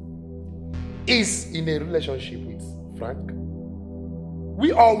is in a relationship with Frank?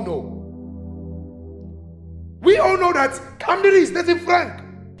 We all know. We all know that Kamdiri is dating Frank.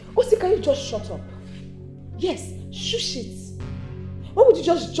 Osi, can you just shut up? Yes, shush it. Why would you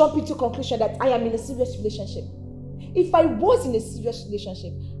just jump into conclusion that I am in a serious relationship? If I was in a serious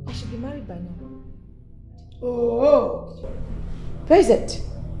relationship, I should be married by now. Oh. Where is it?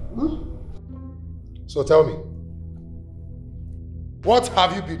 So tell me, what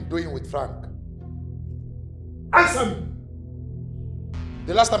have you been doing with Frank? Answer me.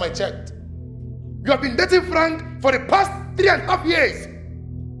 The last time I checked, you have been dating Frank for the past 3.5 years.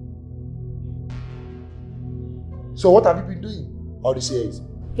 So what have you been doing all these years?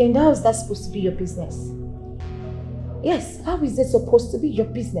 And how is that supposed to be your business? Yes, how is it supposed to be your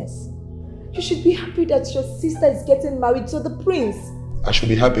business? You should be happy that your sister is getting married to the prince. I should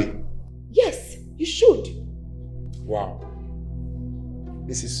be happy. Yes, you should. Wow.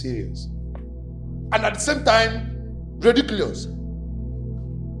 This is serious. and at the same time ridiculous.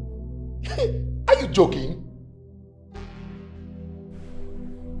 Are you joking?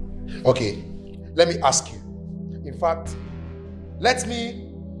 Okay, let me ask you. In fact, let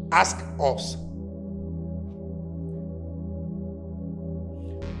me ask us.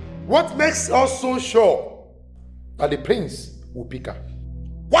 What makes us so sure that the prince will pick her?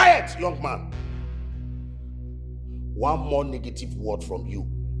 Quiet, young man. One more negative word from you.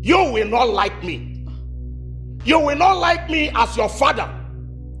 You will not like me. You will not like me as your father.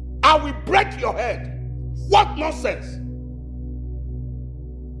 I will break your head. What nonsense?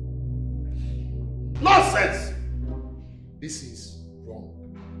 Nonsense! This is wrong.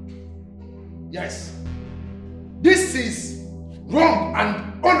 Yes. This is wrong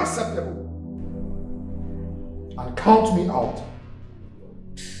and unacceptable. And count me out.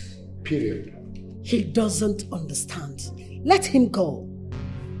 Period. He doesn't understand. Let him go.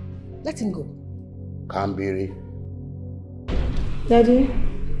 Let him go. Kambiri. Daddy?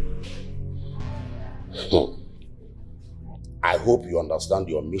 I hope you understand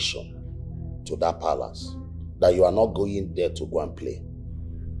your mission to that palace. That you are not going there to go and play.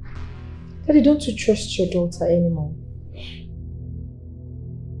 Daddy, don't you trust your daughter anymore?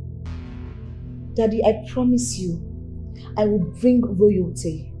 Daddy, I promise you, I will bring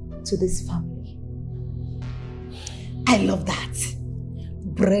royalty to this family. I love that.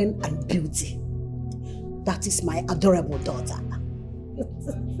 Brain and beauty. That is my adorable daughter.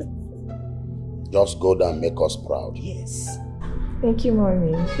 Just go there and make us proud. Yes. Thank you,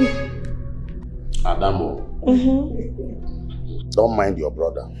 Mommy. Adamo. Don't mind your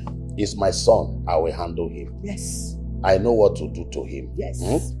brother. He's my son. I will handle him. Yes. I know what to do to him. Yes.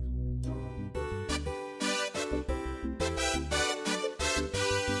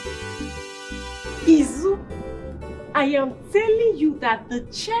 Izu, I am telling you that the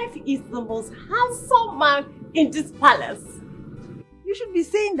chef is the most handsome man in this palace. You should be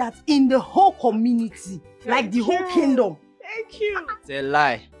saying that in the whole community, like the whole kingdom. Thank you. It's a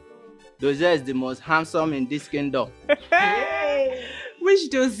lie. Dozier is the most handsome in this kingdom. Which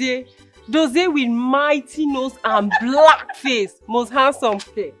Dozier? Dozier with mighty nose and black face. Most handsome.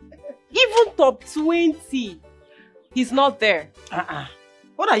 Even top 20. He's not there.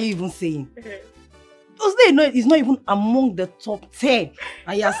 What are you even saying? Dozier is not even among the top 10.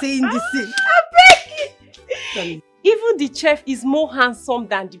 And you are saying this thing. I beg you. Even the chef is more handsome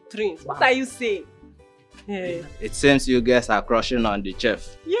than the prince. What are you saying? It seems you guys are crushing on the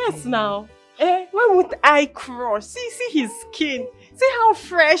chef. Yes, now. Why would I crush? See his skin. See how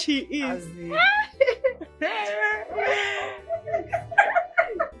fresh he is.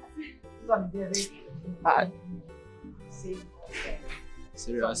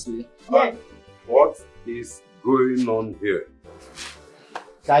 Seriously? Yes. What is going on here?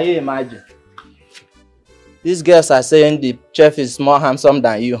 Can you imagine? These girls are saying the chef is more handsome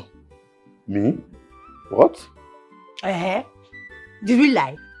than you. Me? What? Did we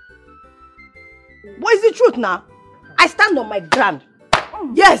lie? What is the truth now? I stand on my ground.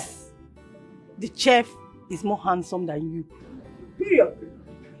 Yes! The chef is more handsome than you. Period.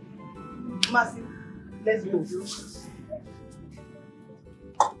 Massive. Let's go.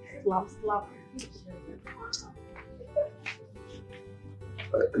 Slap, slap.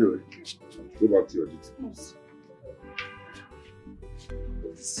 Anyway, go back to your details.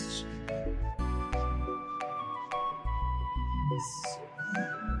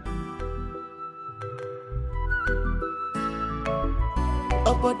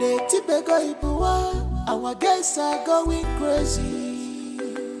 Obode Tibego Ibuwa, our guests are going crazy.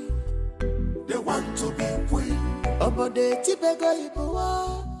 They want to be queen. Obode Tibego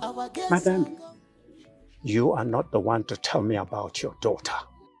Ibuwa, our guests. Madam, you are not the one to tell me about your daughter.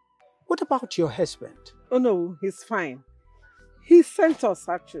 What about your husband? Oh no, he's fine. He sent us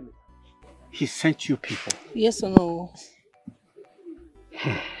actually. He sent you people? Yes or no?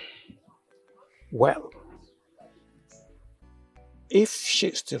 Well, if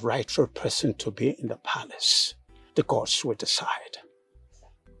she's the rightful person to be in the palace, the gods will decide.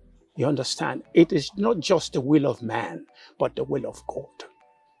 You understand? It is not just the will of man, but the will of God.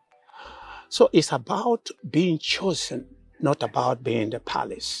 So it's about being chosen, not about being in the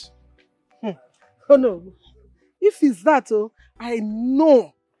palace. Oh no. If it's that, I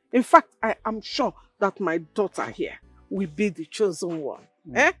know. In fact, I am sure that my daughter here will be the chosen one.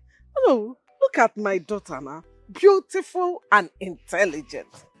 Oh no, look at my daughter now. Beautiful and intelligent.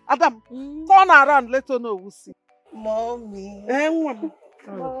 Adam, turn around, let her know who see. Mommy. I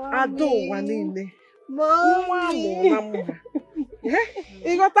don't want to. Mommy.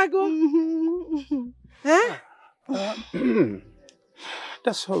 You got to go?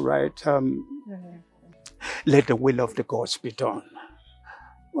 That's all right. Let the will of the gods be done.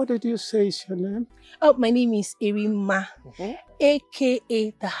 What did you say is your name? Oh, my name is Irima,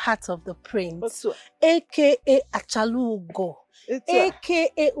 aka the Heart of the Prince, aka Achalugo,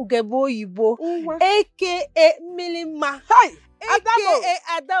 aka Ugebo Yibo, aka Milima, aka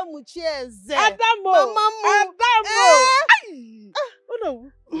Adamu Chieze. Adamo! Oh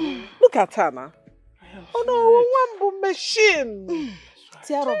no. Look at her now. Oh no, one machine.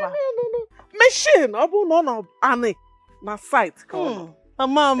 Tiaroba. No. Machine. Abu no Annie. My sight. Come on.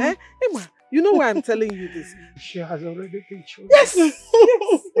 Mom. Emma, you know why I'm telling you this? She has already been chosen. Yes.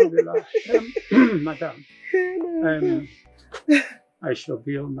 Madam, I shall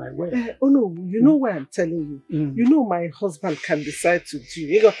be on my way. Oh no, you know why I'm telling you? You know my husband can decide to do.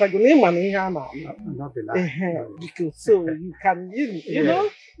 You got to go name and not be lying. Because so you can, you know.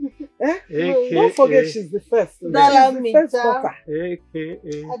 AKA, don't forget she's the first. She's the first daughter. AKA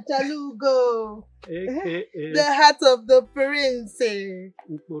Achalugo. AKA the Heart of the Prince.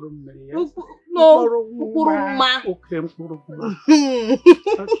 Ukuruma.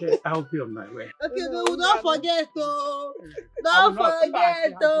 Okay, I'll be on my way. Okay, but don't forget to. Don't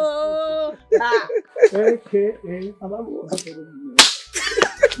forget to. AKA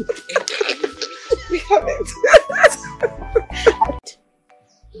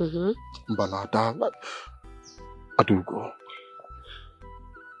Mbanada, Adugo.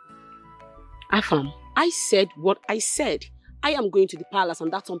 Afam, I said what I said. I am going to the palace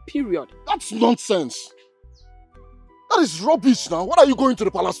and that's on period. That's nonsense. That is rubbish now. What are you going to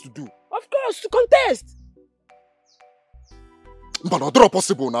the palace to do? Of course, to contest. Mbanada, not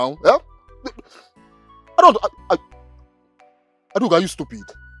possible now. Yeah? Adugo, are you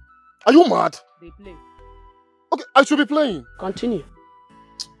stupid? Are you mad? They play. Okay, I should be playing. Continue.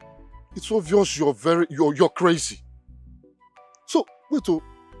 It's obvious you're crazy. So, wait,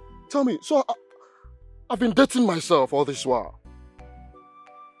 tell me, so I've been dating myself all this while.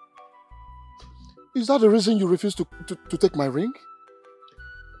 Is that the reason you refuse to take my ring?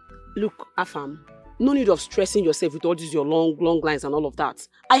 Look, Afam, no need of stressing yourself with all these your long lines and all of that.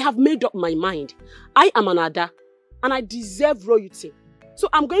 I have made up my mind. I am an Ada and I deserve royalty. So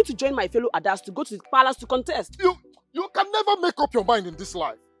I'm going to join my fellow Adas to go to the palace to contest. You can never make up your mind in this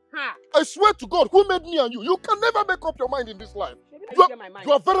life. I swear to God, who made me and you? You can never make up your mind in this life.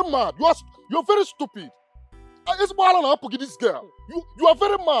 You are very mad. You're very stupid. It's this girl. You are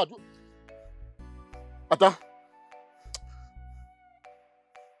very mad. Ada,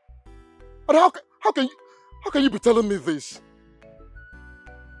 how can you be telling me this?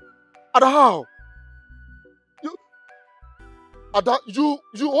 Ada, how? Ada, you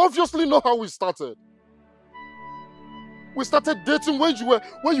obviously know how we started. We started dating when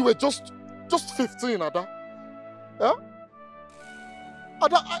you were just 15, Ada. Yeah?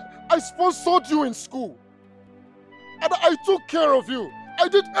 Ada, I sponsored you in school. Ada, I took care of you. I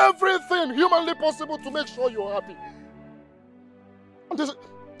did everything humanly possible to make sure you're happy. And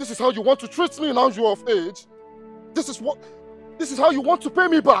this is how you want to treat me now you're of age? This is how you want to pay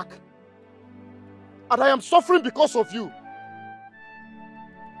me back? And I am suffering because of you.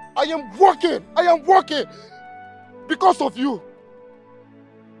 I am working because of you.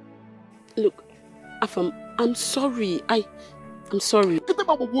 Look, Afam, I'm sorry. I'm sorry.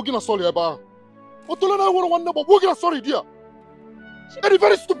 It's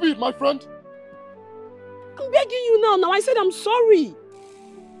very stupid, my friend. I'm begging you now. Now I said I'm sorry.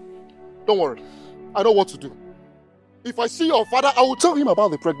 Don't worry. I know what to do. If I see your father, I will tell him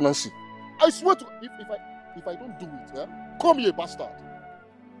about the pregnancy. I swear to if I don't do it, yeah, call me a bastard.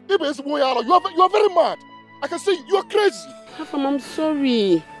 You are very mad. I can see you are crazy. Afam, I'm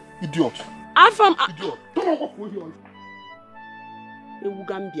sorry. Idiot. Afam, Idiot. Don't know what for you.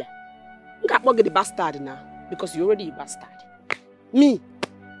 Gambia. You can't get the bastard now because you're already a bastard. Me,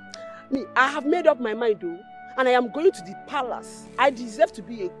 I have made up my mind though, and I am going to the palace. I deserve to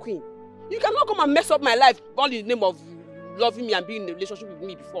be a queen. You cannot come and mess up my life all in the name of loving me and being in a relationship with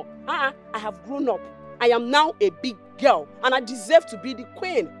me before. I have grown up. I am now a big girl, and I deserve to be the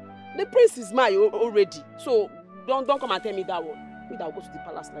queen. The prince is mine already, so don't come and tell me that one. Me that will go to the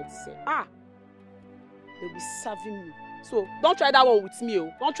palace like this. They'll be serving me. So don't try that one with me.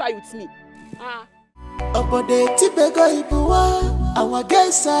 Don't try it with me. Our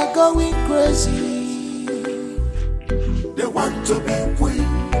guests are going crazy. They want to be queen.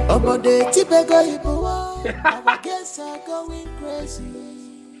 Our guests are going crazy.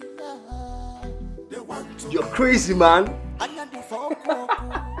 You're crazy, man.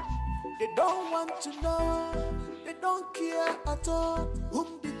 They don't want to know. They don't care at all. Whom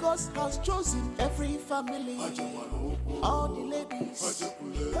the gods has chosen every family. All the ladies.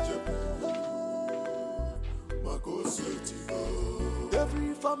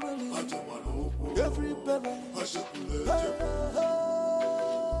 Every family, every parent.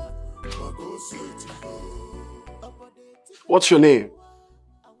 What's your name?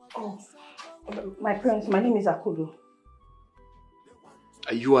 Oh, my prince, my name is Akudo.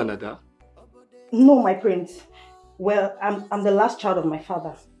 Are you another? No, my prince. Well, I'm the last child of my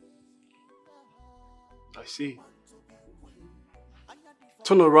father. I see.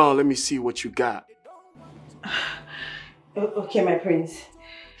 Turn around, let me see what you got. Okay, my prince.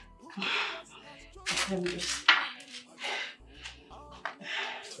 Let me just...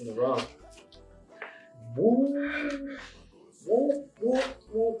 Turn around. Woo. Woo, woo,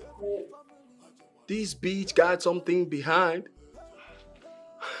 woo, woo. These beads got something behind.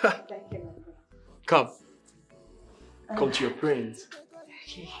 Thank you, my prince. Come. Come to your prince.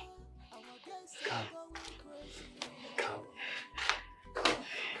 Okay. Come. Come.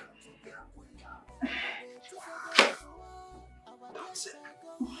 That's it.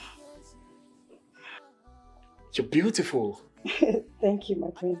 You're beautiful. Thank you,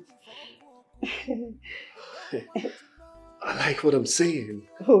 my prince. I like what I'm saying.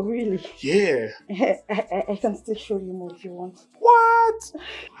 Oh, really? Yeah. I can still show you more if you want. What?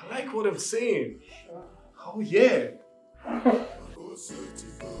 I like what I'm saying. Oh, yeah.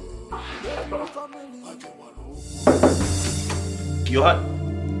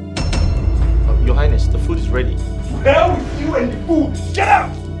 Your Highness, the food is ready. Hell with you and the food. Get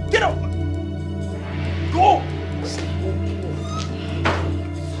out! Get out! Go!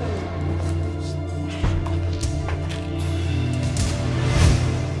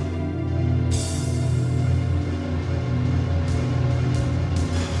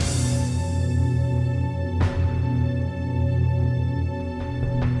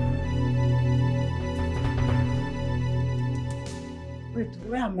 Wait,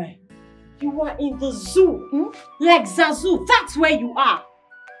 where am I? You are in the zoo. Like Zazu. That's where you are.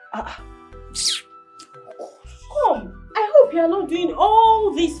 Come. I hope you are not doing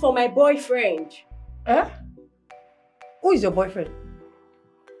all this for my boyfriend. Eh? Who is your boyfriend?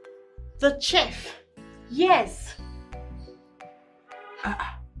 The chef. Yes.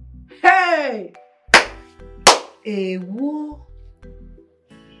 Hey! Ewo.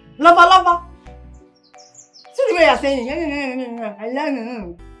 Lover. See the way you're saying it. I love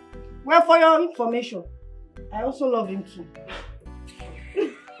him. Well, for your information, I also love him too.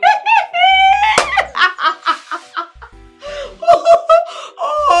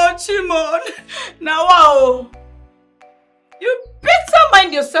 Oh, Chimon. Now, wow. You better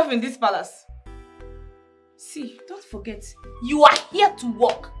mind yourself in this palace. See, don't forget, you are here to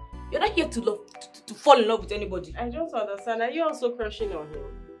work. You're not here to fall in love with anybody. I don't understand. Are you also crushing on him?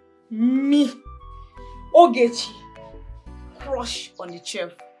 Me, Ogechi, crush on the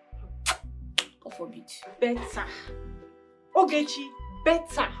chef. God forbid. Better. Ogechi,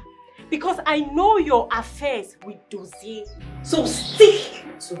 better. Because I know your affairs with Dozie. So stick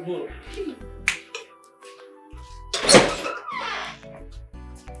to him.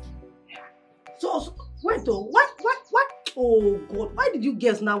 So wait, oh, what? Oh God, why did you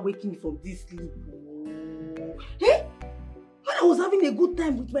girls now wake me from this sleep? Hey, when I was having a good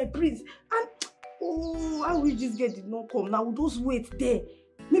time with my prince, and I wish this girl did not come. Now we'll just wait there.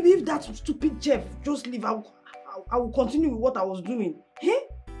 Maybe if that stupid chef just leave, I will continue with what I was doing. Hey,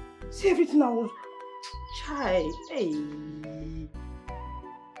 see everything I was. Chai, hey,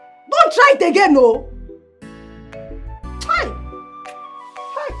 don't try it again, no. Hi.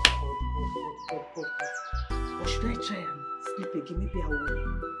 Or should I try and sleep again? Maybe I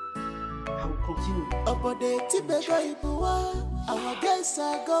will continue. Our guests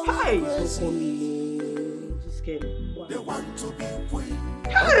are going crazy. They want to be queen.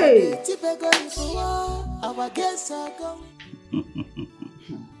 Hey! Our guests are going.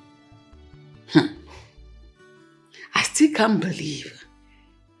 I still can't believe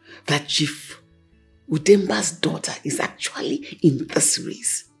that Chief Udemba's daughter is actually in this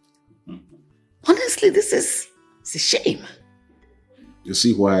race. Honestly, this is a shame. You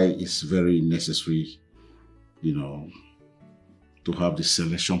see why it's very necessary, to have the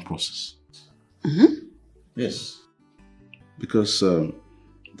selection process. Yes. Because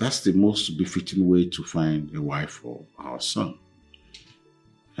that's the most befitting way to find a wife for our son.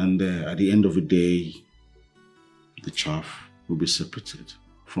 And at the end of the day, the chaff will be separated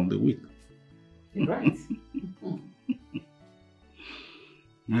from the wheat. Right.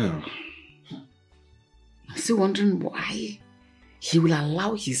 Well, I'm still wondering why he will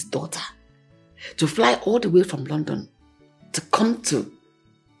allow his daughter to fly all the way from London to come to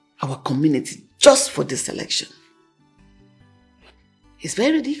our community just for this election. It's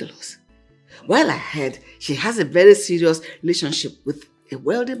very ridiculous. Well, I heard she has a very serious relationship with a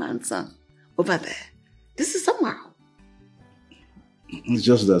wealthy man's son over there. This is somehow. It's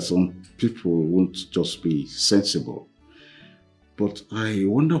just that some people won't just be sensible. But I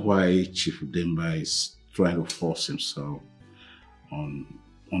wonder why Chief Udemba is trying to force himself on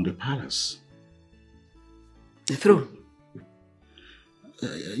the palace. The throne?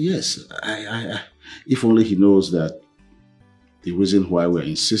 Yes. If only he knows that the reason why we're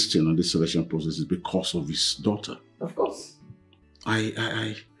insisting on this selection process is because of his daughter. Of course.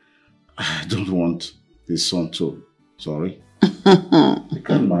 I don't want his son to. Sorry. I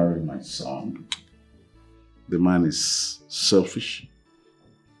can't marry my son. The man is selfish.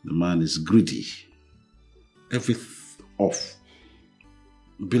 The man is greedy. Everything off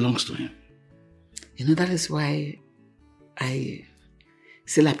belongs to him. You know, that is why I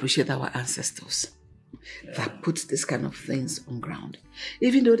still appreciate our ancestors that put this kind of things on ground.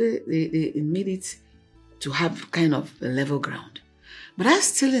 Even though they made it to have kind of a level ground. But I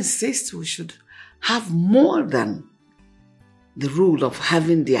still insist we should have more than the rule of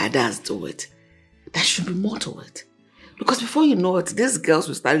having the others do it. There should be more to it. Because before you know it, these girls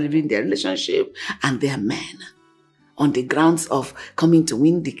will start living their relationship and their men on the grounds of coming to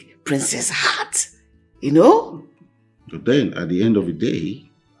win the princess' heart. You know? But then, at the end of the day,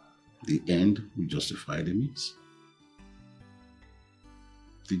 the end will justify the means.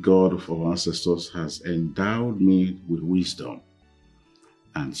 The God of our ancestors has endowed me with wisdom.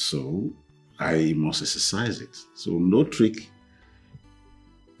 And so, I must exercise it. So, no trick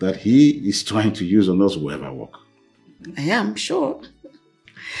that he is trying to use on us will ever work. I am sure.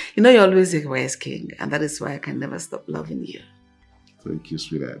 You know, you're always a wise king, and that is why I can never stop loving you. Thank you,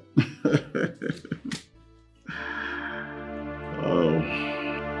 sweetheart. Oh.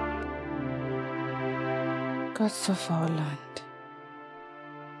 Gods of our land,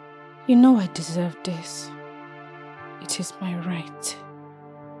 you know I deserve this. It is my right.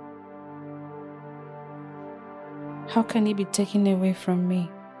 How can it be taken away from me?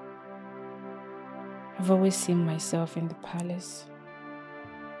 I've always seen myself in the palace.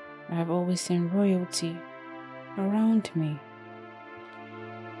 I've always seen royalty around me.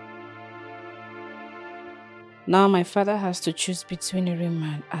 Now my father has to choose between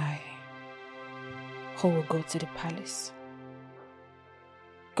Irima and I. Who will go to the palace?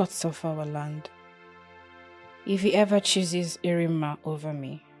 Gods of our land, if he ever chooses Irima over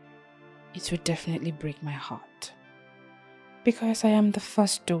me, it will definitely break my heart. Because I am the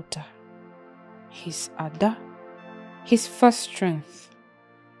first daughter, his Ada, his first strength.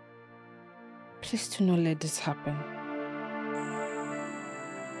 Please do not let this happen.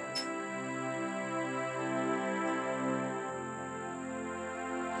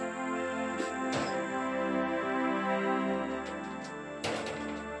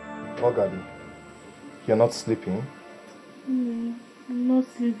 Ogadi, you're not sleeping? No, I'm not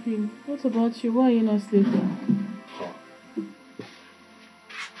sleeping. What about you? Why are you not sleeping?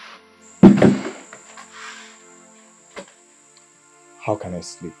 How can I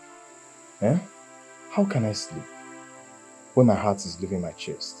sleep? Eh? How can I sleep when my heart is leaving my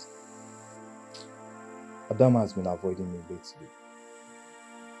chest? Adama has been avoiding me lately.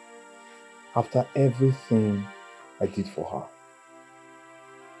 After everything I did for her,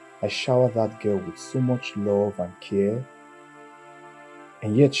 I showered that girl with so much love and care,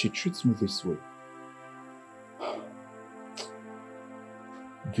 and yet she treats me this way.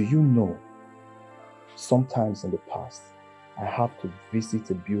 Do you know, sometimes in the past, I have to visit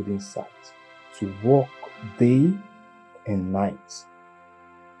a building site to work day and night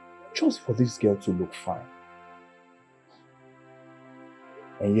just for this girl to look fine.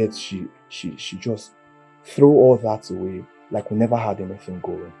 And yet she just threw all that away like we never had anything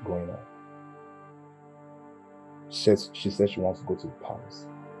going on. She said she wants to go to the palace.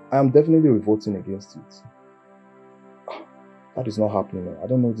 I am definitely revolting against it. That is not happening. I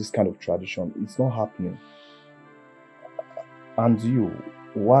don't know this kind of tradition. It's not happening. And you,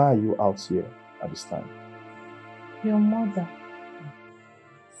 why are you out here at this time? Your mother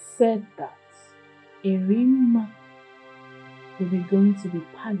said that Irima will be going to the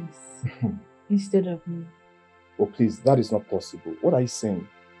palace instead of me. Oh please, that is not possible. What are you saying?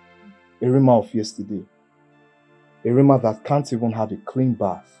 Irima of yesterday, Irima that can't even have a clean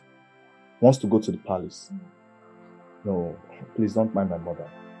bath, wants to go to the palace. No, please don't mind my mother.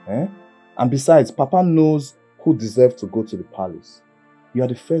 Eh? And besides, Papa knows who deserves to go to the palace. You are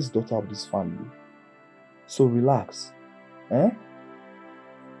the first daughter of this family. So relax. Eh?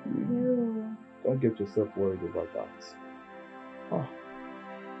 No. Don't get yourself worried about that. Ah,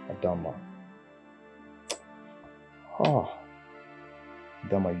 Adama. Ah,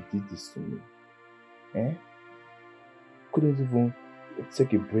 Adama, you did this to me. Eh? Couldn't even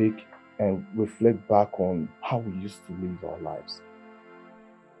take a break and reflect back on how we used to live our lives.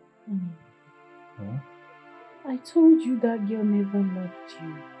 I told you that girl never loved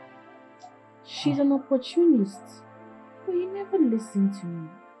you. She's an opportunist, but you never listened to me.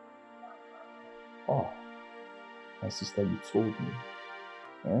 Oh, my sister, you told me.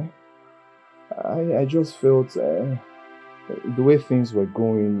 Eh? I just felt the way things were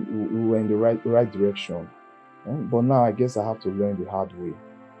going, we were in the right direction. Eh? But now I guess I have to learn the hard way.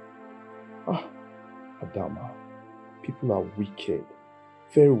 Adama, people are wicked,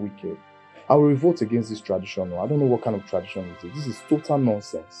 very wicked. I will revolt against this tradition. I don't know what kind of tradition it is. This is total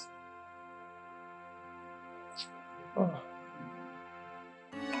nonsense.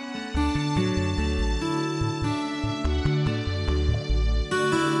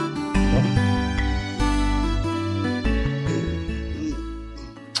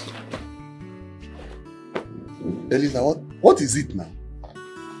 Eliza, what is it now?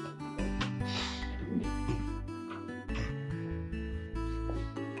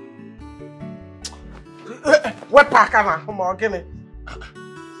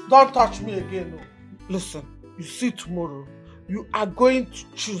 Don't touch me again. No. Listen, you see tomorrow, you are going to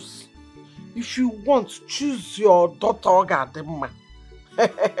choose. If you want, choose your daughter Ogadema.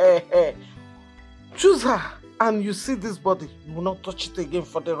 Choose her, and you see this body, you will not touch it again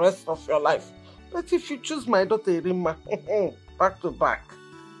for the rest of your life. But if you choose my daughter Irima, back to back,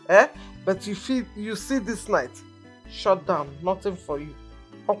 but if you see this night, shut down, nothing for you.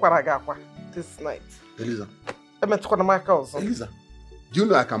 This night. Eliza. Eliza, do you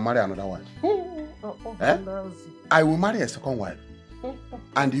know I can marry another wife? I will marry a second wife.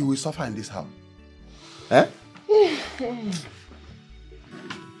 And you will suffer in this house. Eh?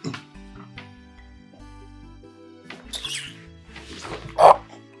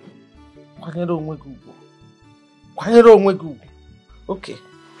 Okay.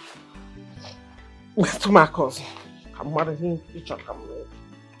 To my cousin. I'm marrying each other.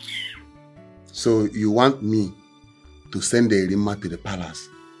 So you want me to send the Irima to the palace?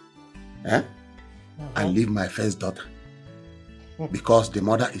 Eh? And leave my first daughter? Because the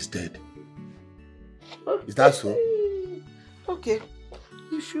mother is dead. Is that so? Okay.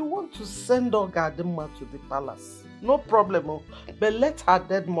 If you want to send Ogadima to the palace, no problem. But let her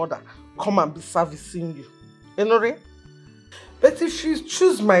dead mother come and be servicing you. You know, right? But if you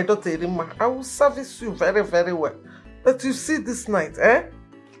choose my daughter Irima, I will service you very, very well. But you see this night,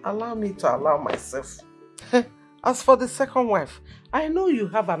 allow me to allow myself. As for the second wife, I know you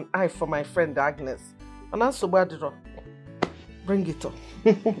have an eye for my friend Agnes. And also, bring it up.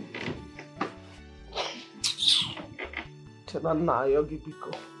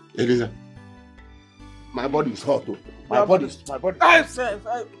 Eliza, my body is hot. My body.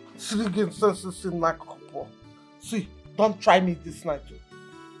 See, don't try me this night.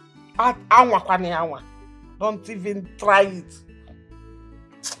 Don't even try it.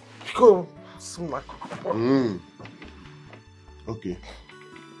 Go. Okay.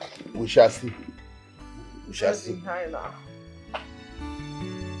 We shall see. We shall see.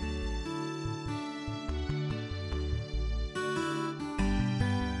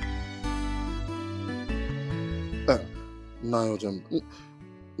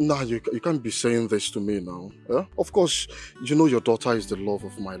 Nah, you can't be saying this to me now. Eh? Of course, you know your daughter is the love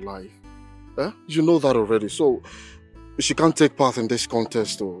of my life. Eh? You know that already, so she can't take part in this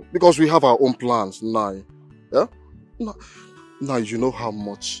contest though, because we have our own plans, Nah. Yeah? Nah, you know how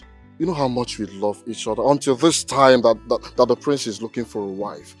much we love each other until this time that the prince is looking for a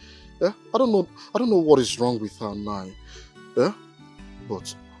wife. Yeah? I don't know what is wrong with her, Nah. Yeah?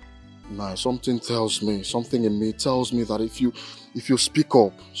 But Nah, something in me tells me that if you speak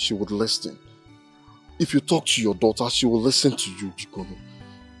up, she would listen. If you talk to your daughter, she will listen to you, Bikono.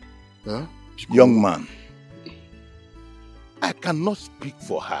 Yeah? Bikono. Young man, I cannot speak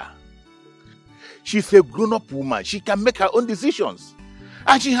for her. She's a grown-up woman. She can make her own decisions.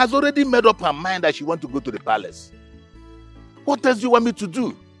 And she has already made up her mind that she wants to go to the palace. What else do you want me to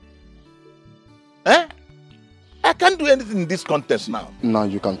do? Eh? I can't do anything in this contest now. Now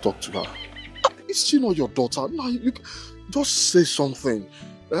you can talk to her. Is she not your daughter? Now you just say something.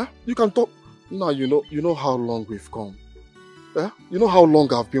 Eh? You can talk. Now you know how long we've come. Eh? You know how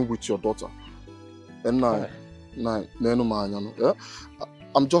long I've been with your daughter. And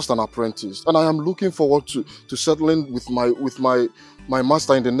I'm just an apprentice, and I am looking forward to settling with my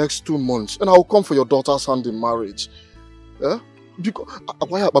master in the next 2 months, and I'll come for your daughter's hand in marriage. Eh? Because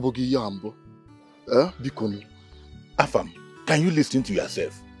Afam, can you listen to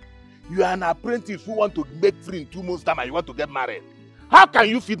yourself? You are an apprentice who want to make free in 2 months' time and you want to get married. How can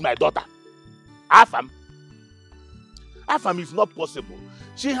you feed my daughter? Afam? Afam is not possible.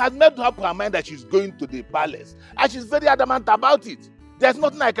 She has made up her mind that she's going to the palace. And she's very adamant about it. There's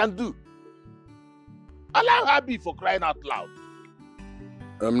nothing I can do. Allow her be, for crying out loud.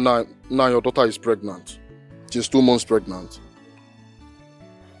 Now your daughter is pregnant. She's 2 months pregnant.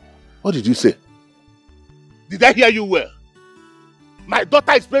 What did you say? Did I hear you well? My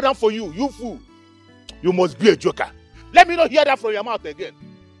daughter is pregnant for you, you fool. You must be a joker. Let me not hear that from your mouth again.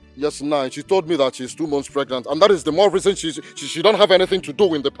 Yes, Nai. She told me that she's 2 months pregnant, and that is the more reason she don't have anything to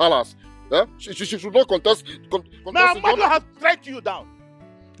do in the palace. Yeah? She should not contest. My mother has strike you down.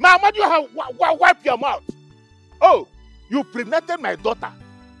 My mother has wiped your mouth. Oh, you prevented my daughter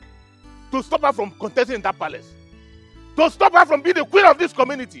to stop her from contesting in that palace. To stop her from being the queen of this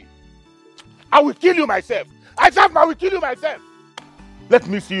community. I will kill you myself. I will kill you myself. Let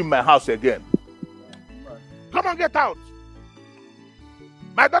me see you in my house again. Come on, get out.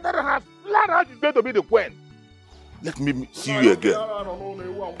 My daughter has planned how she's going to be the queen. Let me see you again.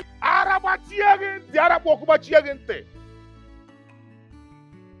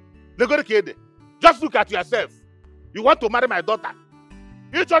 Just look at yourself. You want to marry my daughter.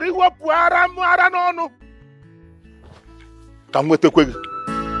 Come with the quick.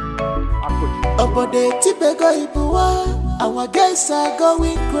 Our guys are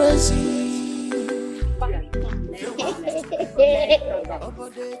going crazy.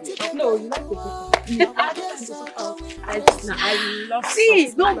 No, you like I love.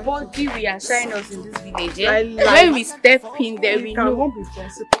 See, nobody will assign us in this village. When we step in there, we know.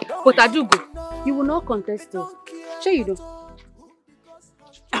 But Adugo, you will not contest us. Sure you do.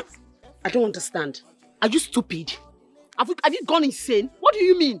 I don't understand. Are you stupid? Have you gone insane? What do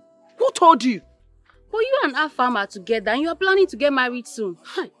you mean? Who told you? But you and Afam are together and you are planning to get married soon.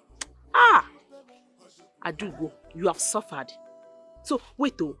 Adugo, you have suffered. So,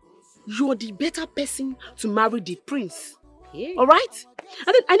 wait though. You're the better person to marry the prince. Yeah. Alright?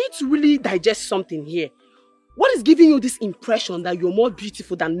 And then I need to really digest something here. What is giving you this impression that you're more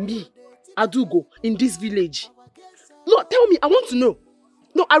beautiful than me, Adugo, in this village? No, tell me, I want to know.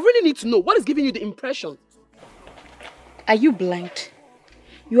 No, I really need to know. What is giving you the impression? Are you blind?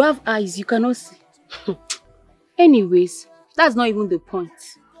 You have eyes you cannot see. Anyways, that's not even the point.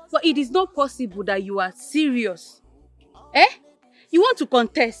 But it is not possible that you are serious. Eh? You want to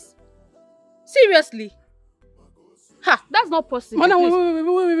contest? Seriously? Ha, that's not possible. Madam,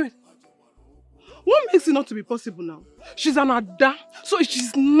 wait. What makes it not to be possible now? She's an Ada, so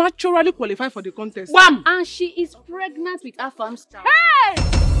she's naturally qualified for the contest. Wham! And she is pregnant with Afam's child. Hey!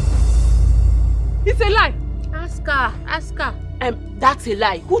 It's a lie. Ask her. That's a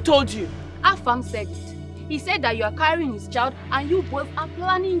lie. Who told you? Afam said it. He said that you are carrying his child and you both are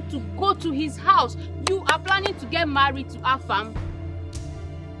planning to go to his house. You are planning to get married to Afam.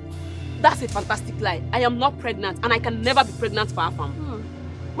 That's a fantastic lie. I am not pregnant and I can never be pregnant for Afam.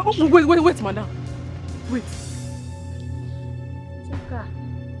 Wait, madam. Wait.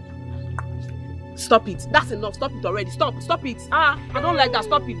 Stop it. That's enough. Stop it already. Stop it. I don't like that.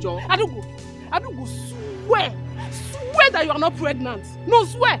 Stop it, John. I don't go. Swear that you are not pregnant. No,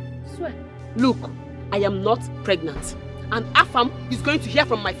 swear. Look, I am not pregnant. And Afam is going to hear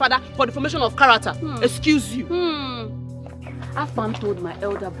from my father for the formation of character. Excuse you. Afam told my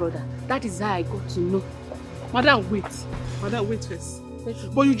elder brother. That is how I got to know. Madam, wait first.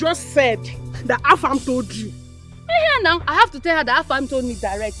 But you just said that Afam told you. Yeah, now I have to tell her that Afam told me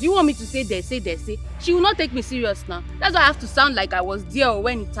direct. Do you want me to say they say? She will not take me serious now. That's why I have to sound like I was there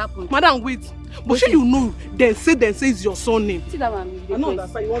when it happened. Madam, wait. But sure you know, they say is your son name. See that man. I know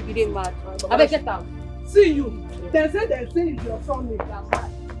that's why you want to be mad. I beg get out. See you. They say is your son name. That's why.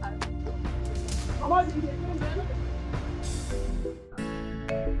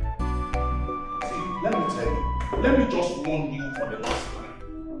 Let me tell you. Let me just warn you for the last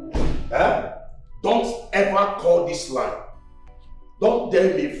time. Don't ever call this line. Don't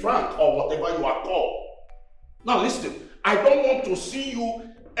dare me Frank or whatever you are called. Now listen, I don't want to see you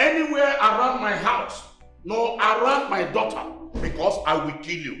anywhere around my house, nor around my daughter, because I will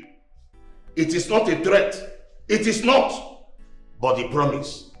kill you. It is not a threat. It is not. But the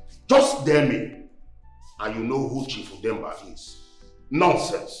promise. Just dare me. And you know who Chief Udemba is.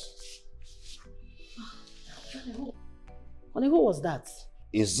 Nonsense. Honey, who was that?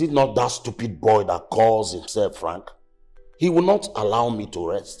 Is it not that stupid boy that calls himself Frank? He will not allow me to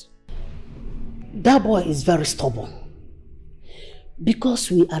rest. That boy is very stubborn.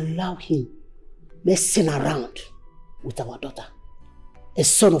 Because we allow him messing around with our daughter. A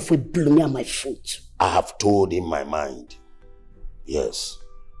son of a blew me on my foot. I have told him my mind. Yes.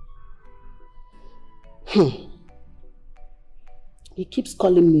 He keeps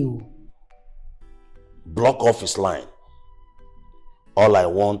calling me. Block off his line. All I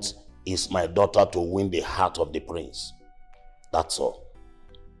want is my daughter to win the heart of the prince. That's all.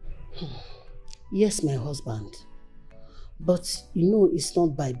 Yes, my husband. But you know it's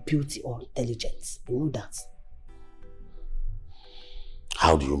not by beauty or intelligence. You know that.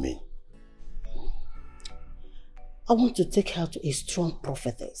 How do you mean? I want to take her to a strong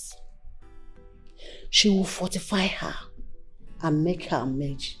prophetess. She will fortify her and make her a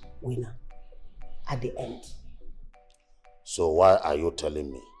marriage winner at the end. So why are you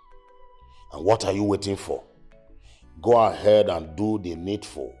telling me? And what are you waiting for? Go ahead and do the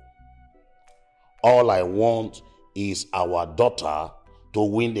needful. All I want is our daughter to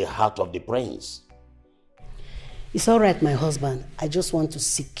win the heart of the prince. It's all right, my husband. I just want to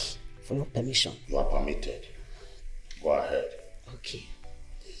seek for your permission. You are permitted. Go ahead. Okay.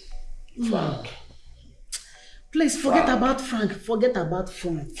 Frank. Please forget about Frank. Forget about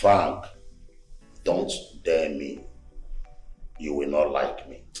Frank. Frank, don't dare me. You will not like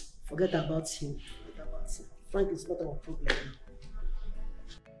me. Forget about him. Forget about him. Frank is not our problem.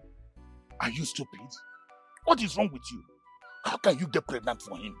 Are you stupid? What is wrong with you? How can you get pregnant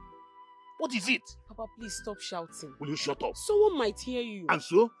for him? What is it? Papa, please stop shouting. Will you shut up? Someone might hear you. And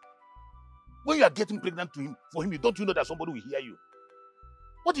so? When you are getting pregnant for him, don't you know that somebody will hear you?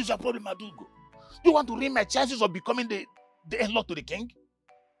 What is your problem, Adugo? Do you want to ruin my chances of becoming the in-law to the king?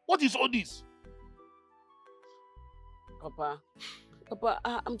 What is all this? Papa,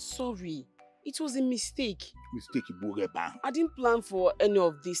 I'm sorry. It was a mistake. Mistake, Ibureba. I didn't plan for any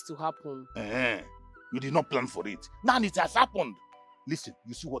of this to happen. You did not plan for it. Now it has happened. Listen,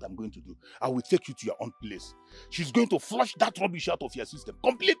 you see what I'm going to do? I will take you to your own place. She's going to flush that rubbish out of your system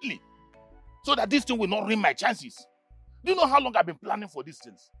completely. So that this thing will not ruin my chances. Do you know how long I've been planning for these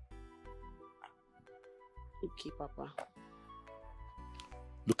things? Okay, Papa.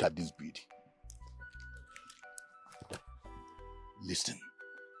 Look at this bead. Listen,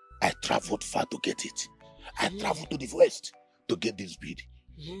 I traveled far to get it. I traveled to the west to get this bead.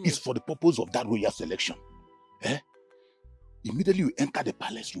 It's for the purpose of that royal selection. Immediately you enter the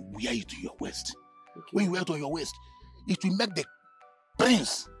palace, you wear it to your waist. Okay. When you wear it on your waist, it will make the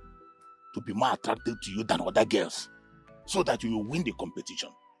prince to be more attractive to you than other girls. So that you will win the competition.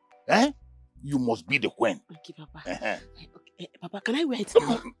 You must be the queen. Okay, Papa. Okay, Papa, can I wear it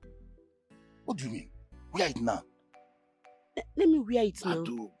now? What do you mean? Wear it now. Let me wear it now.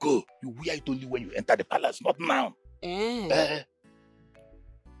 Go. You wear it only when you enter the palace, not now.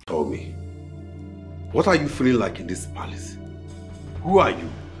 Tell me, what are you feeling like in this palace? Who are you?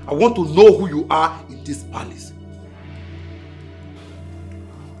 I want to know who you are in this palace.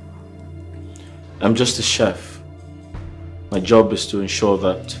 I'm just a chef. My job is to ensure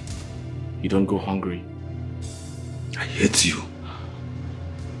that you don't go hungry. I hate you.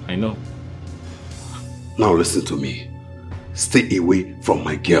 I know. Now listen to me. Stay away from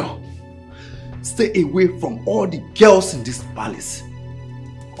my girl. Stay away from all the girls in this palace.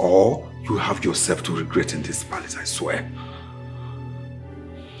 Or you have yourself to regret in this palace, I swear.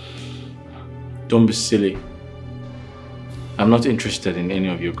 Don't be silly. I'm not interested in any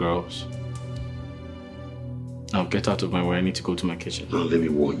of your girls. Now get out of my way. I need to go to my kitchen. Now let me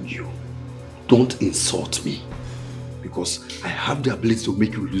warn you. Don't insult me. Because I have the ability to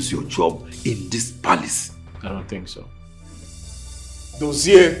make you lose your job in this palace. I don't think so.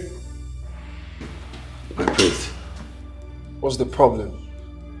 Dozier! My prince. What's the problem?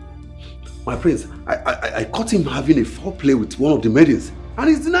 My prince, I caught him having a foul play with one of the maidens. And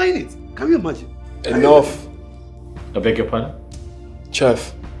he's denying it. Can you imagine? Enough. I beg your pardon?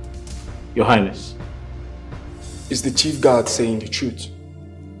 Chef. Your Highness. Is the chief guard saying the truth?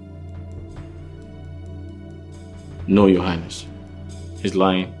 No, Your Highness. He's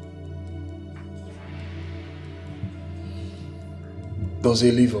lying. Does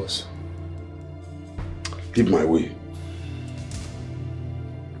he leave us? Keep my way.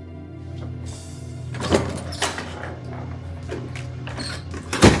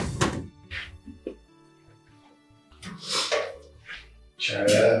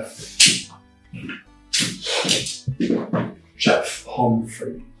 Chef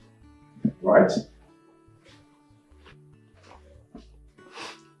Humphrey, right?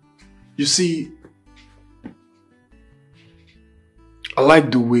 You see, I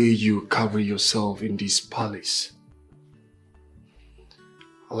like the way you carry yourself in this palace.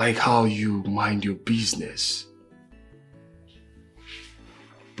 I like how you mind your business.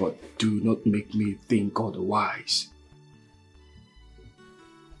 But do not make me think otherwise.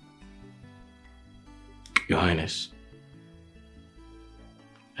 Your Highness,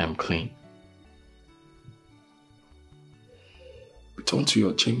 I'm clean. Return to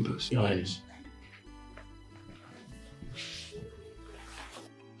your chambers. Your Highness.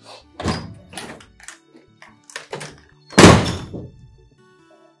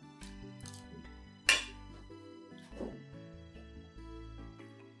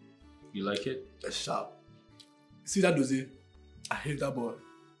 You like it? That's sharp. See that Dozie? I hate that boy.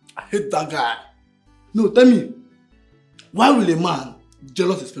 I hate that guy. No, tell me, why will a man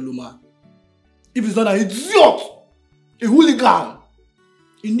jealous his fellow man? If he's not an idiot, a hooligan,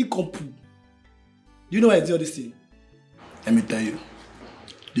 a nincompoop. Do you know why I did all this thing? Let me tell you,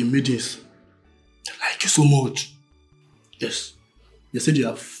 the maidens, they like you so much. Yes, they said you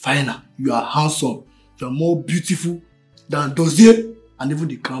are finer, you are handsome, you are more beautiful than Dozie and even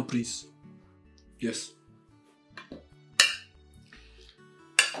the crown prince. Yes.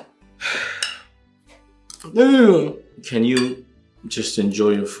 Can you just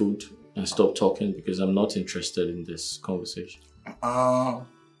enjoy your food and stop talking, because I'm not interested in this conversation?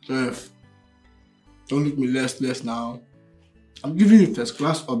 Chef, don't make me less now. I'm giving you first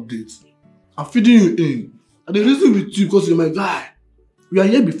class updates. I'm feeding you in. And the reason with you because you're my guy. We are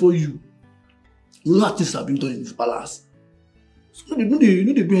here before you. You know how things have been done in this palace. So you know they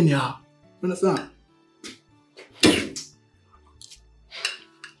do anyhow. You understand?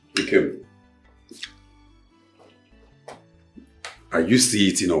 Ikem, are you still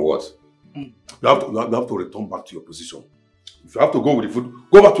eating or what? You have to return back to your position. If you have to go with the food,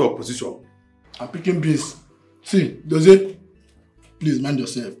 go back to your position. I'm picking beans. See, Dozie, please mind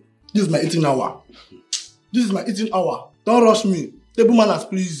yourself. This is my eating hour. This is my eating hour. Don't rush me. Table manners,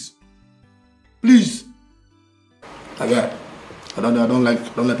 please. Please. Okay. I don't like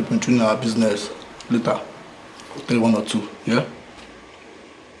people intruding our business. Later, I'll tell you one or two. Yeah.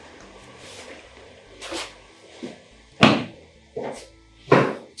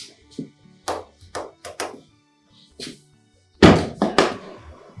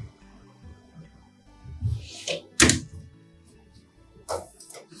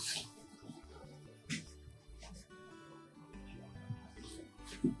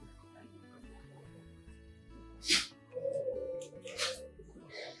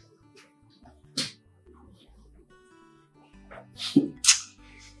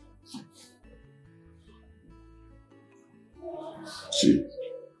 See,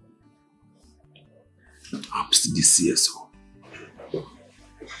 I'm still the CSO.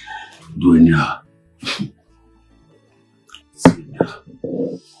 Do anyhow. See anyhow.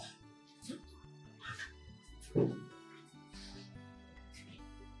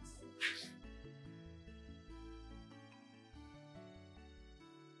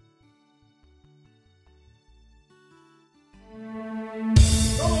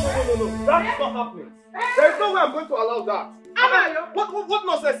 No. That's not happening. There is no way I'm going to allow that. What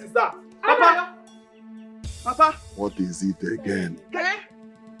nonsense is that? Papa? What is it again?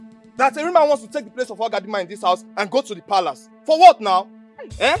 That Erima wants to take the place of Ogadima in this house and go to the palace. For what now?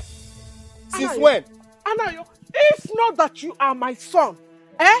 Since when? Anayo, if not that you are my son,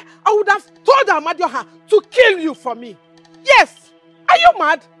 I would have told Amadioha to kill you for me. Yes. Are you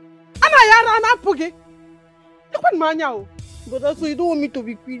mad? Anaya Pugi. But also, you don't want me to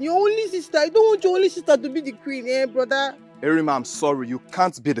be queen. Your only sister. I don't want your only sister to be the queen, brother? Erima, I'm sorry. You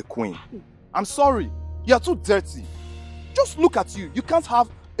can't be the queen. I'm sorry. You are too dirty. Just look at you. You can't have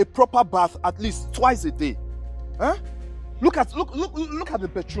a proper bath at least twice a day. Look at the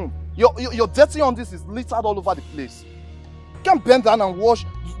bedroom. Your dirty on this is littered all over the place. You can't bend down and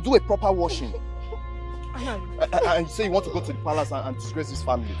do a proper washing. And you say you want to go to the palace and disgrace this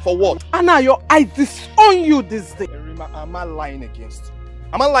family. For what? Anayo, I disown you this day. Erima, am I lying against you?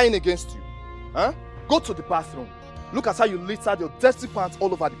 Am I lying against you? Go to the bathroom. Look at how you littered your dirty pants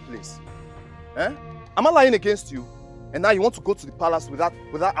all over the place. Am I lying against you? And now you want to go to the palace with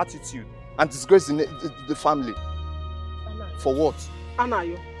that attitude and disgrace the family. For what?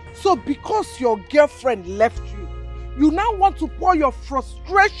 Anayo, so because your girlfriend left you, you now want to pour your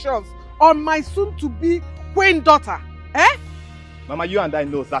frustrations on my soon-to-be queen daughter, Mama, you and I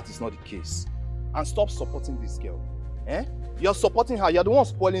know that is not the case. And stop supporting this girl. You're supporting her. You're the one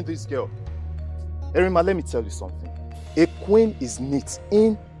spoiling this girl. Erima, let me tell you something. A queen is neat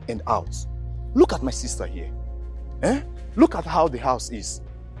in and out. Look at my sister here. Look at how the house is.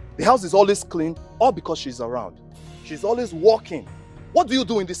 The house is always clean, all because she's around. She's always walking. What do you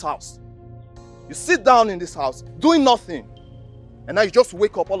do in this house? You sit down in this house, doing nothing. And now you just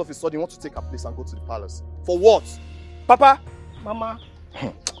wake up all of a sudden, you want to take her place and go to the palace. For what? Papa? Mama,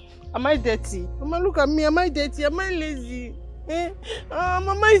 am I dirty? Mama, look at me. Am I dirty? Am I lazy?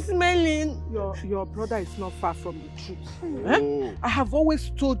 Mama is smelling. Your brother is not far from the truth. I have always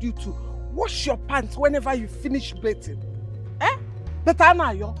told you to wash your pants whenever you finish bathing. But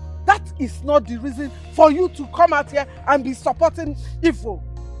Anayo, that is not the reason for you to come out here and be supporting evil.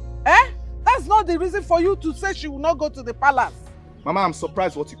 Eh? That's not the reason for you to say she will not go to the palace. Mama, I'm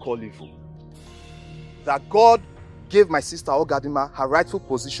surprised what you call evil. That God gave my sister Ogadima her rightful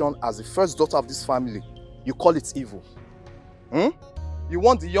position as the first daughter of this family. You call it evil. You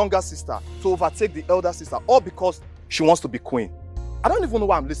want the younger sister to overtake the elder sister, all because she wants to be queen. I don't even know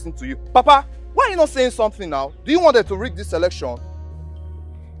why I'm listening to you. Papa, why are you not saying something now? Do you want her to rig this election?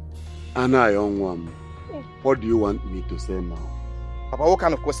 Anna, young one, what do you want me to say now? Papa, what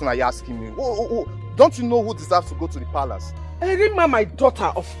kind of question are you asking me? Don't you know who deserves to go to the palace? Erima, my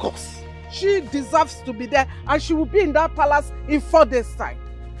daughter, of course. She deserves to be there and she will be in that palace in 4 days' time.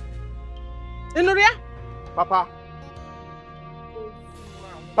 Inuria? Papa.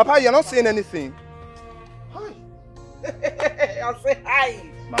 Papa, you're not saying anything. Hi. I'll say hi.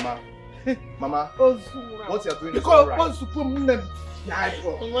 Mama. Mama. What you're doing is because all right. You're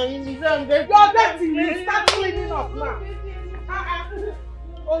dirty. You start cleaning up now.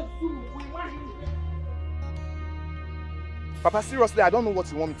 Papa, seriously, I don't know what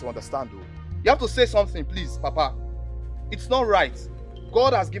you want me to understand though. You have to say something, please, Papa. It's not right.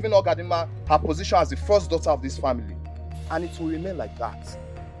 God has given Ogadima her position as the first daughter of this family. And it will remain like that.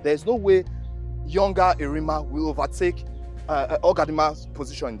 There's no way younger Erima will overtake Ogadima's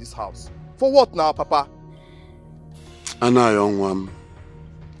position in this house. For what now, Papa? Anna, young one,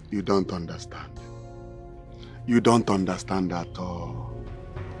 you don't understand. You don't understand at all.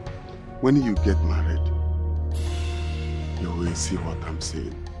 When you get married, you will see what I'm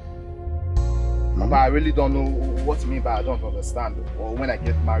saying. Papa, I really don't know what you mean by I don't understand. Or when I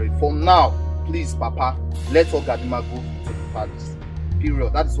get married. For now, please, Papa, let Ogadima go to the palace.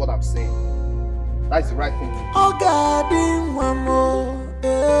 Period. That is what I'm saying. That is the right thing to do.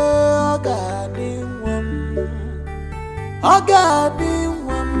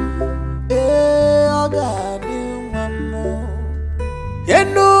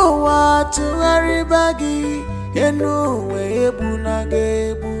 Yenu watu haribagi, yenu webu na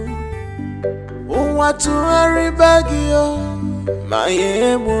gebu. Watu haribagi yo,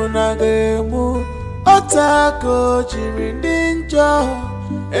 mayebu na gebu. Otako jirindinjo,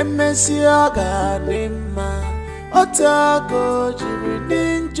 emesi ogadima. Otako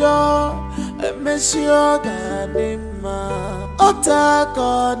jirindinjo, emesi ogadima.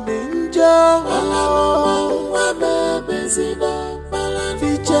 Otako ninjo, wabebezina.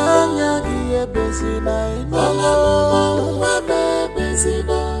 Fichanya giye bezina ino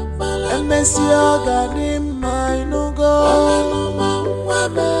wabebezina emesi oganima inugo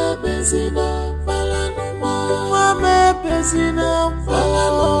wabebezina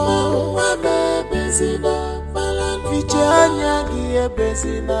wabebezina fichanya giye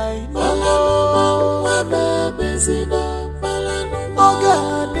bezina ino wabebezina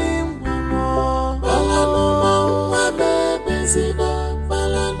oganima wabebezina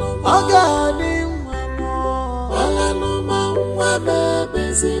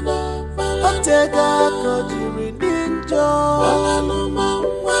Wabebezina, Otega kojiri ninjo.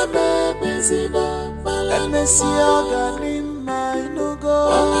 Wabebezina, emesi oganima inugo.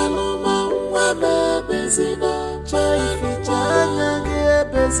 Wabebezina, chaifichanya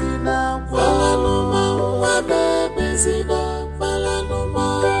giebezina. Wabebezina,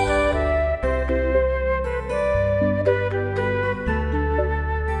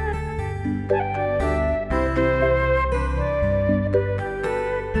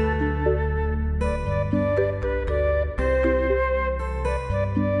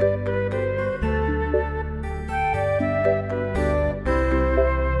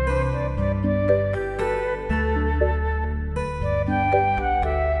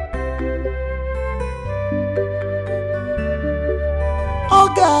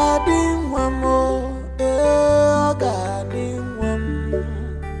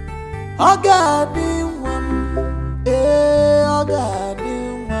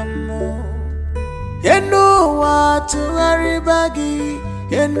 Yenu watu haribagi,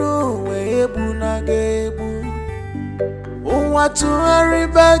 yenu webu na gebu. Watu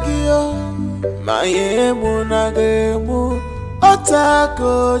haribagi yo, mayebu na gebu.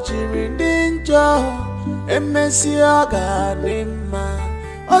 Otako jirindinjo, emesi oganima.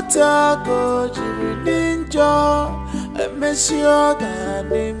 Otako jirindinjo, emesi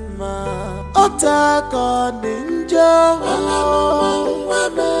oganima. Otako ninjo,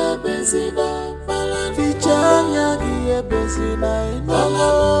 wabebezina. Fichanya giye bezina ino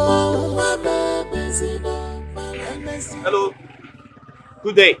wabebezina. Hello.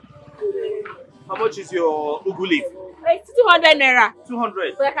 Good day. How much is your ugu leaf? It's 200 naira.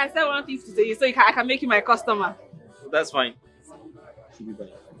 200. But I can sell 150 to you so I can make you my customer. That's fine. to be back.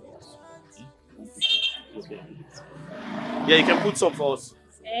 Yeah, you can put some for us.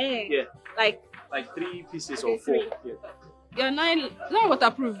 Hey. Yeah. Like 3 pieces okay, or 4. 3. Yeah. You're not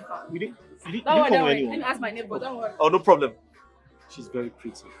waterproof. You didn't Don't come worry. anyone. Let me ask my neighbor. Don't worry. Oh, no problem. She's very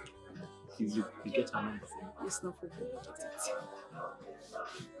pretty. You get her number for me. It's no problem.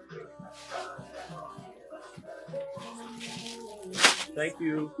 Thank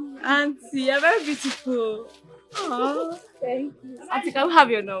you. Auntie, you're very beautiful. Oh, thank you. Auntie, can we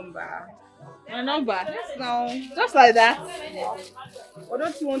have your number? My number? Yes, no. Just like that. Or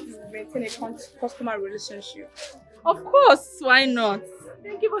don't you want to maintain a customer relationship? Of course, why not?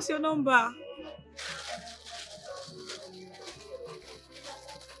 Then give us your number.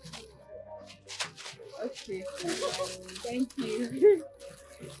 Okay. Thank you.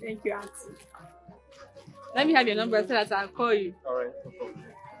 Thank you, Auntie. Let me have your number so that I'll call you. Alright, no problem.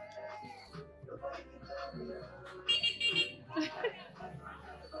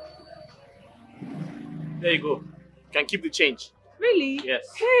 There you go. You can keep the change. Really? Yes.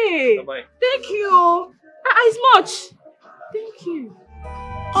 Hey! Bye-bye. Thank you. It's much. Thank you.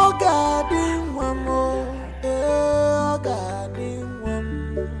 Oh God, in one more. Oh God, in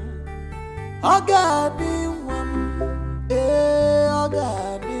one more. Oh God, in one more. Oh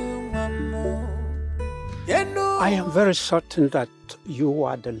God, in one more. I am very certain that you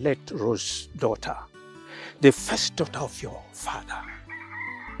are the late Rose's daughter, the first daughter of your father.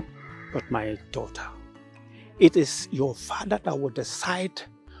 But my daughter, it is your father that will decide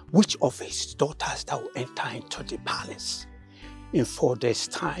which of his daughters that will enter into the palace in 4 days'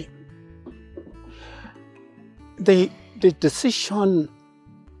 time. The decision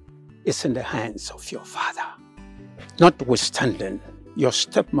is in the hands of your father. Notwithstanding, your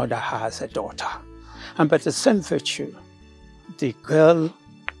stepmother has a daughter, and by the same virtue, the girl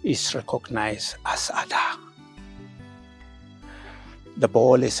is recognized as Ada. The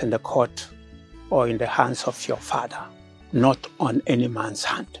ball is in the court or in the hands of your father, not on any man's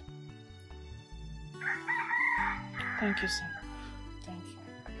hand. Thank you, sir.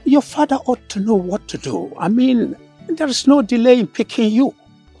 Your father ought to know what to do. I mean, there is no delay in picking you.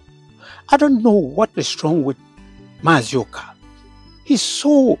 I don't know what is wrong with Mazioka. He's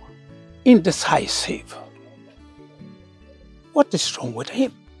so indecisive. What is wrong with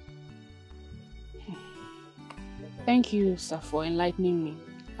him? Thank you, sir, for enlightening me.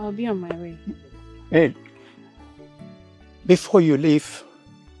 I'll be on my way. Hey, before you leave,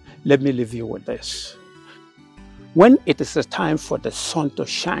 let me leave you with this. When it is the time for the sun to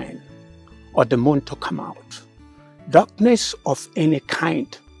shine or the moon to come out, darkness of any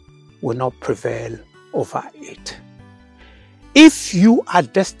kind will not prevail over it. If you are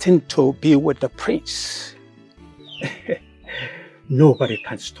destined to be with the prince, nobody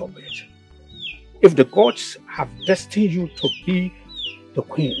can stop it. If the gods have destined you to be the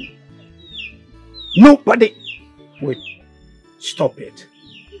queen, nobody will stop it.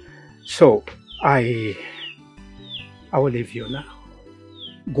 So I will leave you now.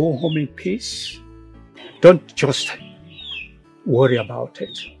 Go home in peace. Don't just worry about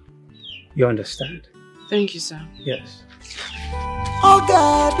it. You understand? Thank you, sir. Yes. Oh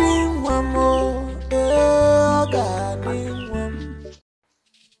God, in one more. Oh God, in one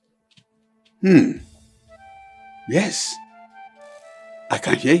more. Yes. I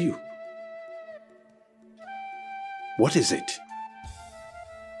can hear you. What is it?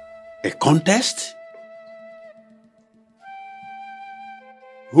 A contest?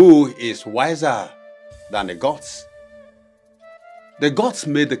 Who is wiser than the gods? The gods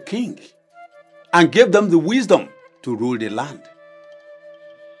made the king and gave them the wisdom to rule the land.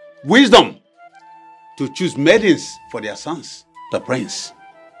 Wisdom to choose maidens for their sons, the prince.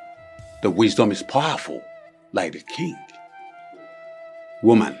 The wisdom is powerful, like the king.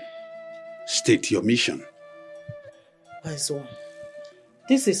 Woman, state your mission. Wise one,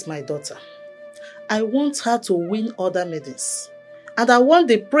 this is my daughter. I want her to win other maidens. And I want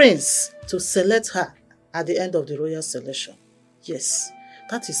the prince to select her at the end of the royal selection. Yes,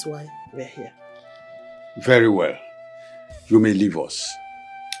 that is why we're here. Very well. You may leave us.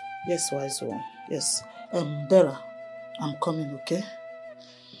 Yes, wise one. Yes. Dara, I'm coming, okay?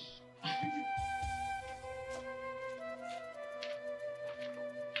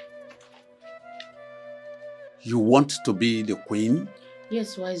 You want to be the queen?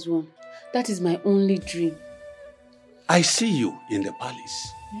 Yes, wise one. That is my only dream. I see you in the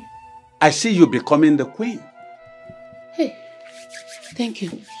palace. I see you becoming the queen. Hey, thank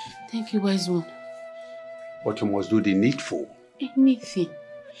you. Thank you, wise one. But you must do the needful. Anything.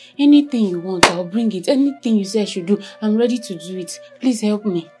 Anything you want, I'll bring it. Anything you say I should do, I'm ready to do it. Please help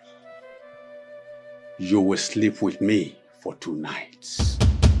me. You will sleep with me for 2 nights.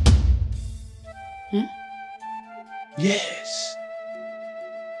 Yes.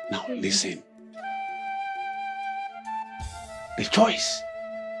 Now listen. The choice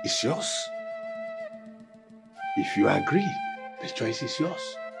is yours. If you agree, the choice is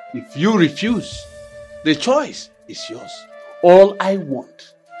yours. If you refuse, the choice is yours. All I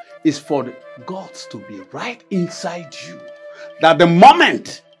want is for the gods to be right inside you. That the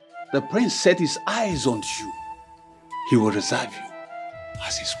moment the prince set his eyes on you, he will reserve you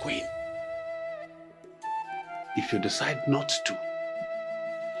as his queen. If you decide not to,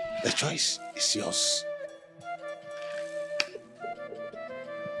 the choice is yours.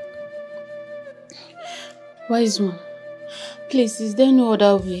 Wise one, please, is there no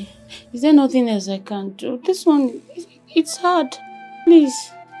other way? Is there nothing else I can do? This one, it's hard.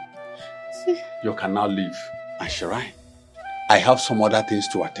 Please. See? You can now leave, Ansharai. I have some other things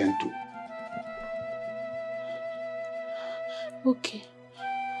to attend to. Okay.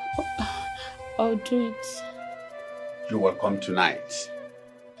 I'll do it. You will come tonight.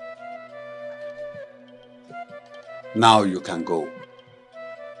 Now you can go.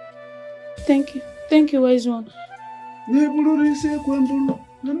 Thank you. Thank you, wise one. My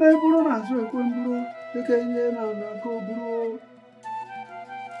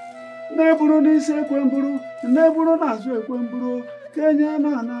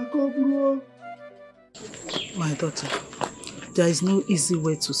daughter, there is no easy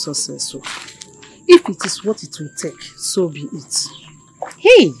way to success. So, if it is what it will take, so be it.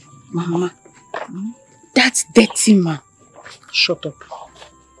 Hey, Mama, that dirty man. Shut up.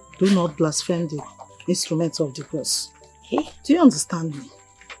 Do not blaspheme the instruments of the gods. Hey? Do you understand me?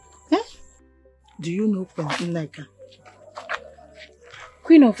 Eh? Do you know Queen Nneka?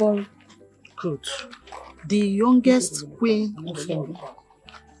 Queen of all. Good. The youngest queen of all.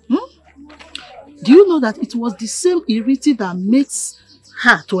 Do you know that it was the same Iriti that makes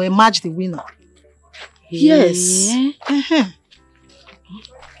her to emerge the winner? Yes.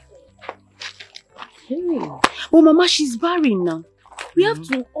 Hey. Well, Mama, she's barren now. We have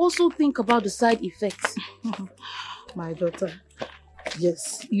to also think about the side effects. My daughter,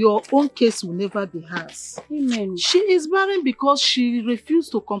 yes, your own case will never be hers. Amen. She is barren because she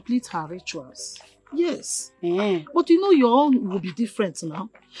refused to complete her rituals. Yes. But you know your own will be different now.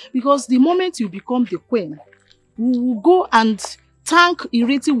 Because the moment you become the queen, we will go and thank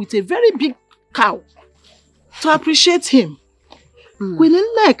Iriti with a very big cow to appreciate him. Queen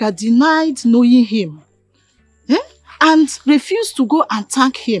Nneka denied knowing him. And refused to go and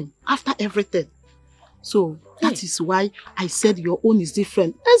thank him after everything. So that is why I said your own is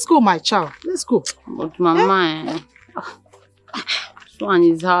different. Let's go, my child. Let's go. But Mama, this one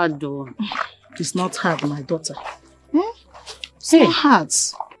is hard though. It's not hard, my daughter. It's not hard.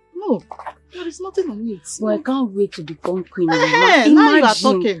 No, there is nothing on it. Well, I can't wait to become queen. Now you are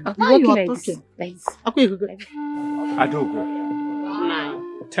talking. Now you are talking. Okay, go. Adogo,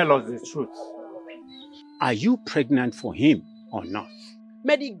 tell us the truth. Are you pregnant for him or not?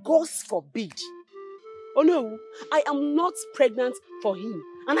 May the gods forbid. Oh no, I am not pregnant for him.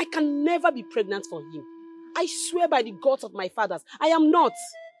 And I can never be pregnant for him. I swear by the gods of my fathers, I am not.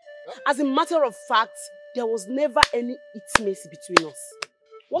 As a matter of fact, there was never any intimacy between us.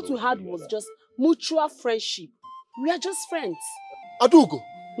 What we had was just mutual friendship. We are just friends. Adugo.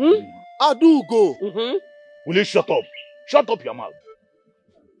 Adugo. Will you shut up? Shut up your mouth.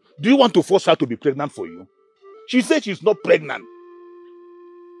 Do you want to force her to be pregnant for you? She said she's not pregnant.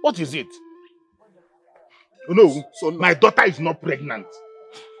 What is it? No, my daughter is not pregnant.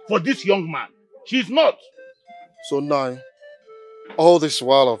 For this young man, she's not. So now, all this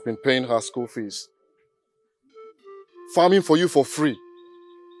while I've been paying her school fees, farming for you for free,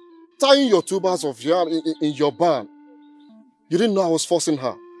 tying your tubers of yarn in your barn. You didn't know I was forcing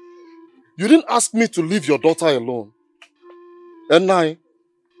her. You didn't ask me to leave your daughter alone. And now,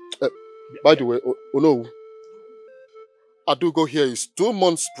 by the way, no, Adugo here is 2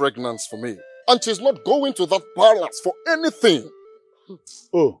 months pregnant for me. And she's not going to that palace for anything.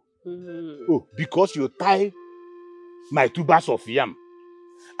 Oh, because you tie my tubers of yam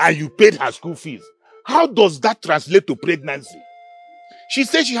and you paid her school fees. How does that translate to pregnancy? She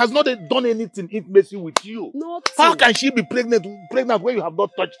says she has not done anything intimacy with you. Nothing. How can she be pregnant when you have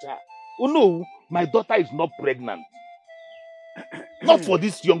not touched her? Oh no, my daughter is not pregnant. Not for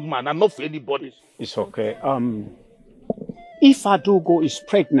this young man and not for anybody. It's okay. If Adogo is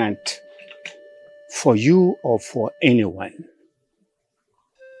pregnant for you or for anyone,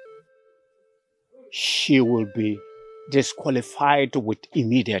 she will be disqualified with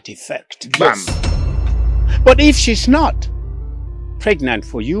immediate effect. Yes. But if she's not pregnant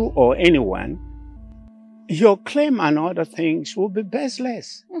for you or anyone, your claim and other things will be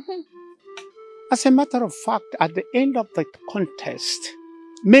baseless. As a matter of fact, at the end of the contest,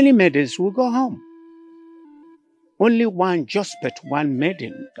 many maidens will go home. Only one, just but one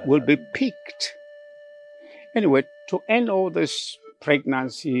maiden will be picked. Anyway, to end all this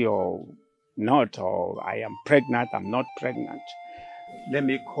pregnancy or not, or I am pregnant, I'm not pregnant, let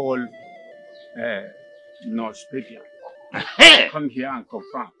me call Nurse Lydia. Come here and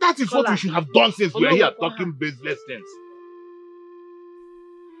confirm. That is what we should have done since we are here talking baseless things.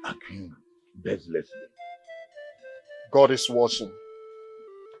 Arguing baselessly. God is watching.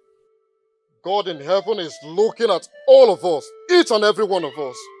 God in heaven is looking at all of us, each and every one of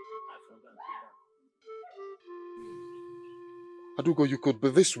us. Adugo, you could be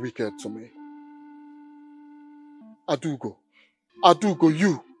this wicked to me. Adugo,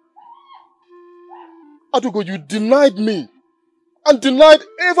 you. Adugo, you denied me and denied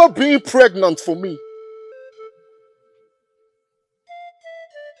ever being pregnant for me.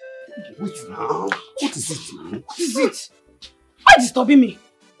 Wait now. What is it? What is it? Why disturbing me?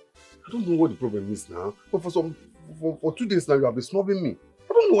 I don't know what the problem is now. But for 2 days now, you have been snubbing me.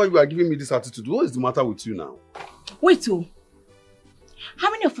 I don't know why you are giving me this attitude. What is the matter with you now? Wait, oh.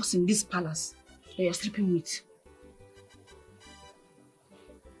 How many of us in this palace that you're sleeping with?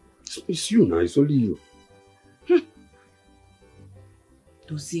 It's you now. It's only you.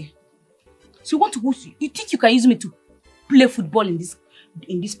 Dozie. So you think you can use me to play football in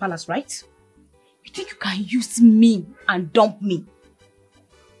this palace, right? You think you can use me and dump me?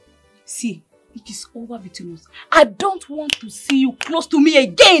 See, it is over between us. I don't want to see you close to me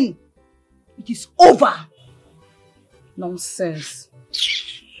again. It is over. Nonsense.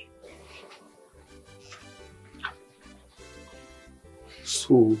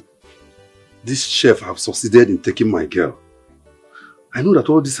 So, this chef has succeeded in taking my girl. I know that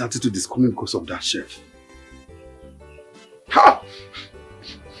all this attitude is coming because of that chef. Ha!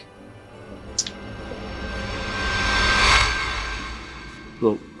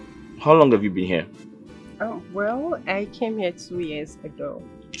 Look, how long have you been here? Oh, well, I came here 2 years ago.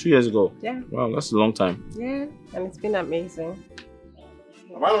 2 years ago? Yeah. Wow, that's a long time. Yeah, and it's been amazing.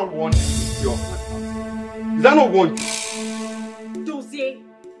 Have I not warned you to stay off my house? Did I not warn you? Dozie,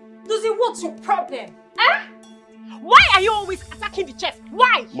 what's your problem? Eh? Why are you always attacking the chef?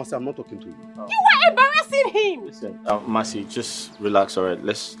 Why? Mercy, I'm not talking to you. You are embarrassing him. Listen, Mercy, just relax, alright?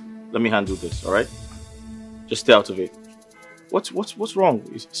 Let me handle this, alright? Just stay out of it. What's wrong?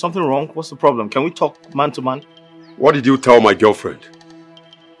 Is something wrong? What's the problem? Can we talk man to man? What did you tell my girlfriend?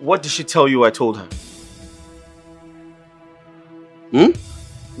 What did she tell you I told her?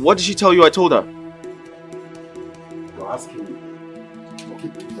 What did she tell you I told her? You're asking me. Okay,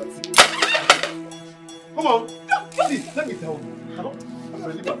 come on. See, let me tell you.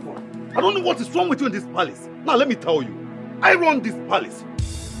 I don't know what is wrong with you in this palace. Now let me tell you. I run this palace.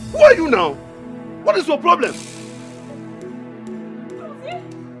 Who are you now? What is your problem?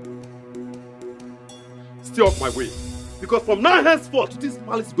 Stay off my way. Because from now henceforth, this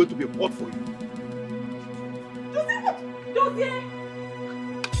palace is going to be a port for you. Dozie!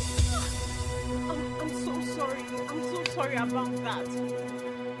 I'm so sorry. I'm so sorry about that.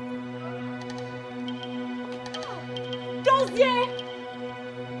 Dozie!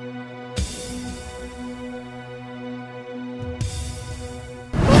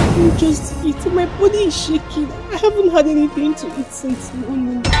 I'm just eating. My body is shaking. I haven't had anything to eat since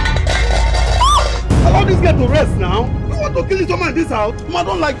morning. Allow this girl to rest now. You want to kill someone in this house? I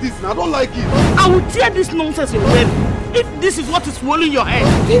don't like this now. I don't like it. I will tear this nonsense away if this is what is swirling your head.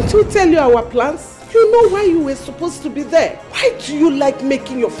 Didn't we tell you our plans? You know why you were supposed to be there. Why do you like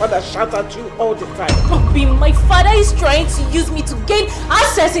making your father shout at you all the time? Papi, my father is trying to use me to gain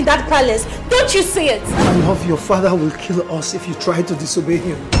access in that palace. Don't you see it? I love your father will kill us if you try to disobey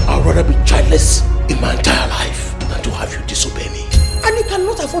him. I'd rather be childless in my entire life than to have you disobey me. And you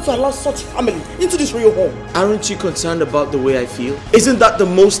cannot afford to allow such family into this real home. Aren't you concerned about the way I feel? Isn't that the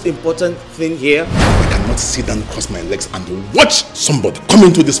most important thing here? I cannot sit down, cross my legs and watch somebody come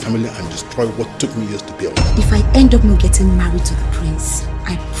into this family and destroy what took me years to build. If I end up not getting married to the prince,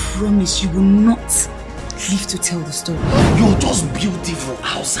 I promise you will not live to tell the story. You're just beautiful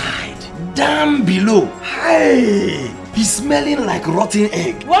outside. Down below. Hey! He's smelling like rotten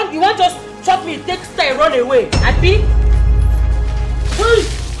egg. You want just chop me, take style, run away. Happy?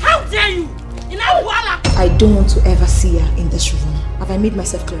 How dare you! I don't want to ever see her in this room. Have I made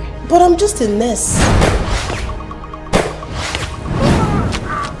myself clear? But I'm just a nurse.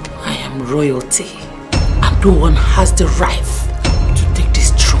 I am royalty. And no one has the right to take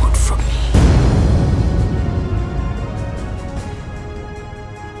this throne from me.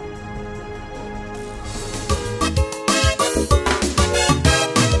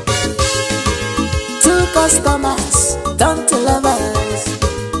 customers turn to lovers.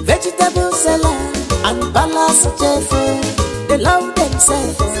 Vegetable seller and palace chef, they love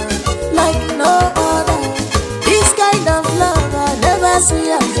themselves like no other. This kind of love I never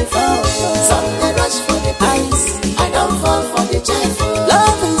see before. Some they rush for the price, I don't fall for the chef.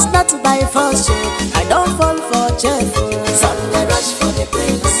 Love is not by force, I don't fall for chef. Some they rush for the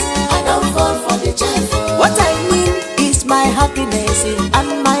prince, I don't fall for the chef. What I mean is my happiness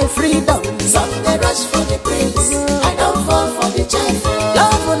and my freedom. Some they rush for the prince, I don't fall for the chef.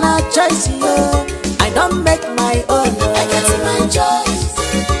 Love will not choice you, I don't make my own. I get my choice,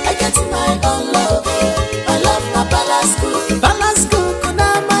 I get my own love. My love na balance cook,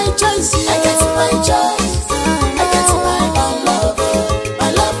 now my choice. I get my choice.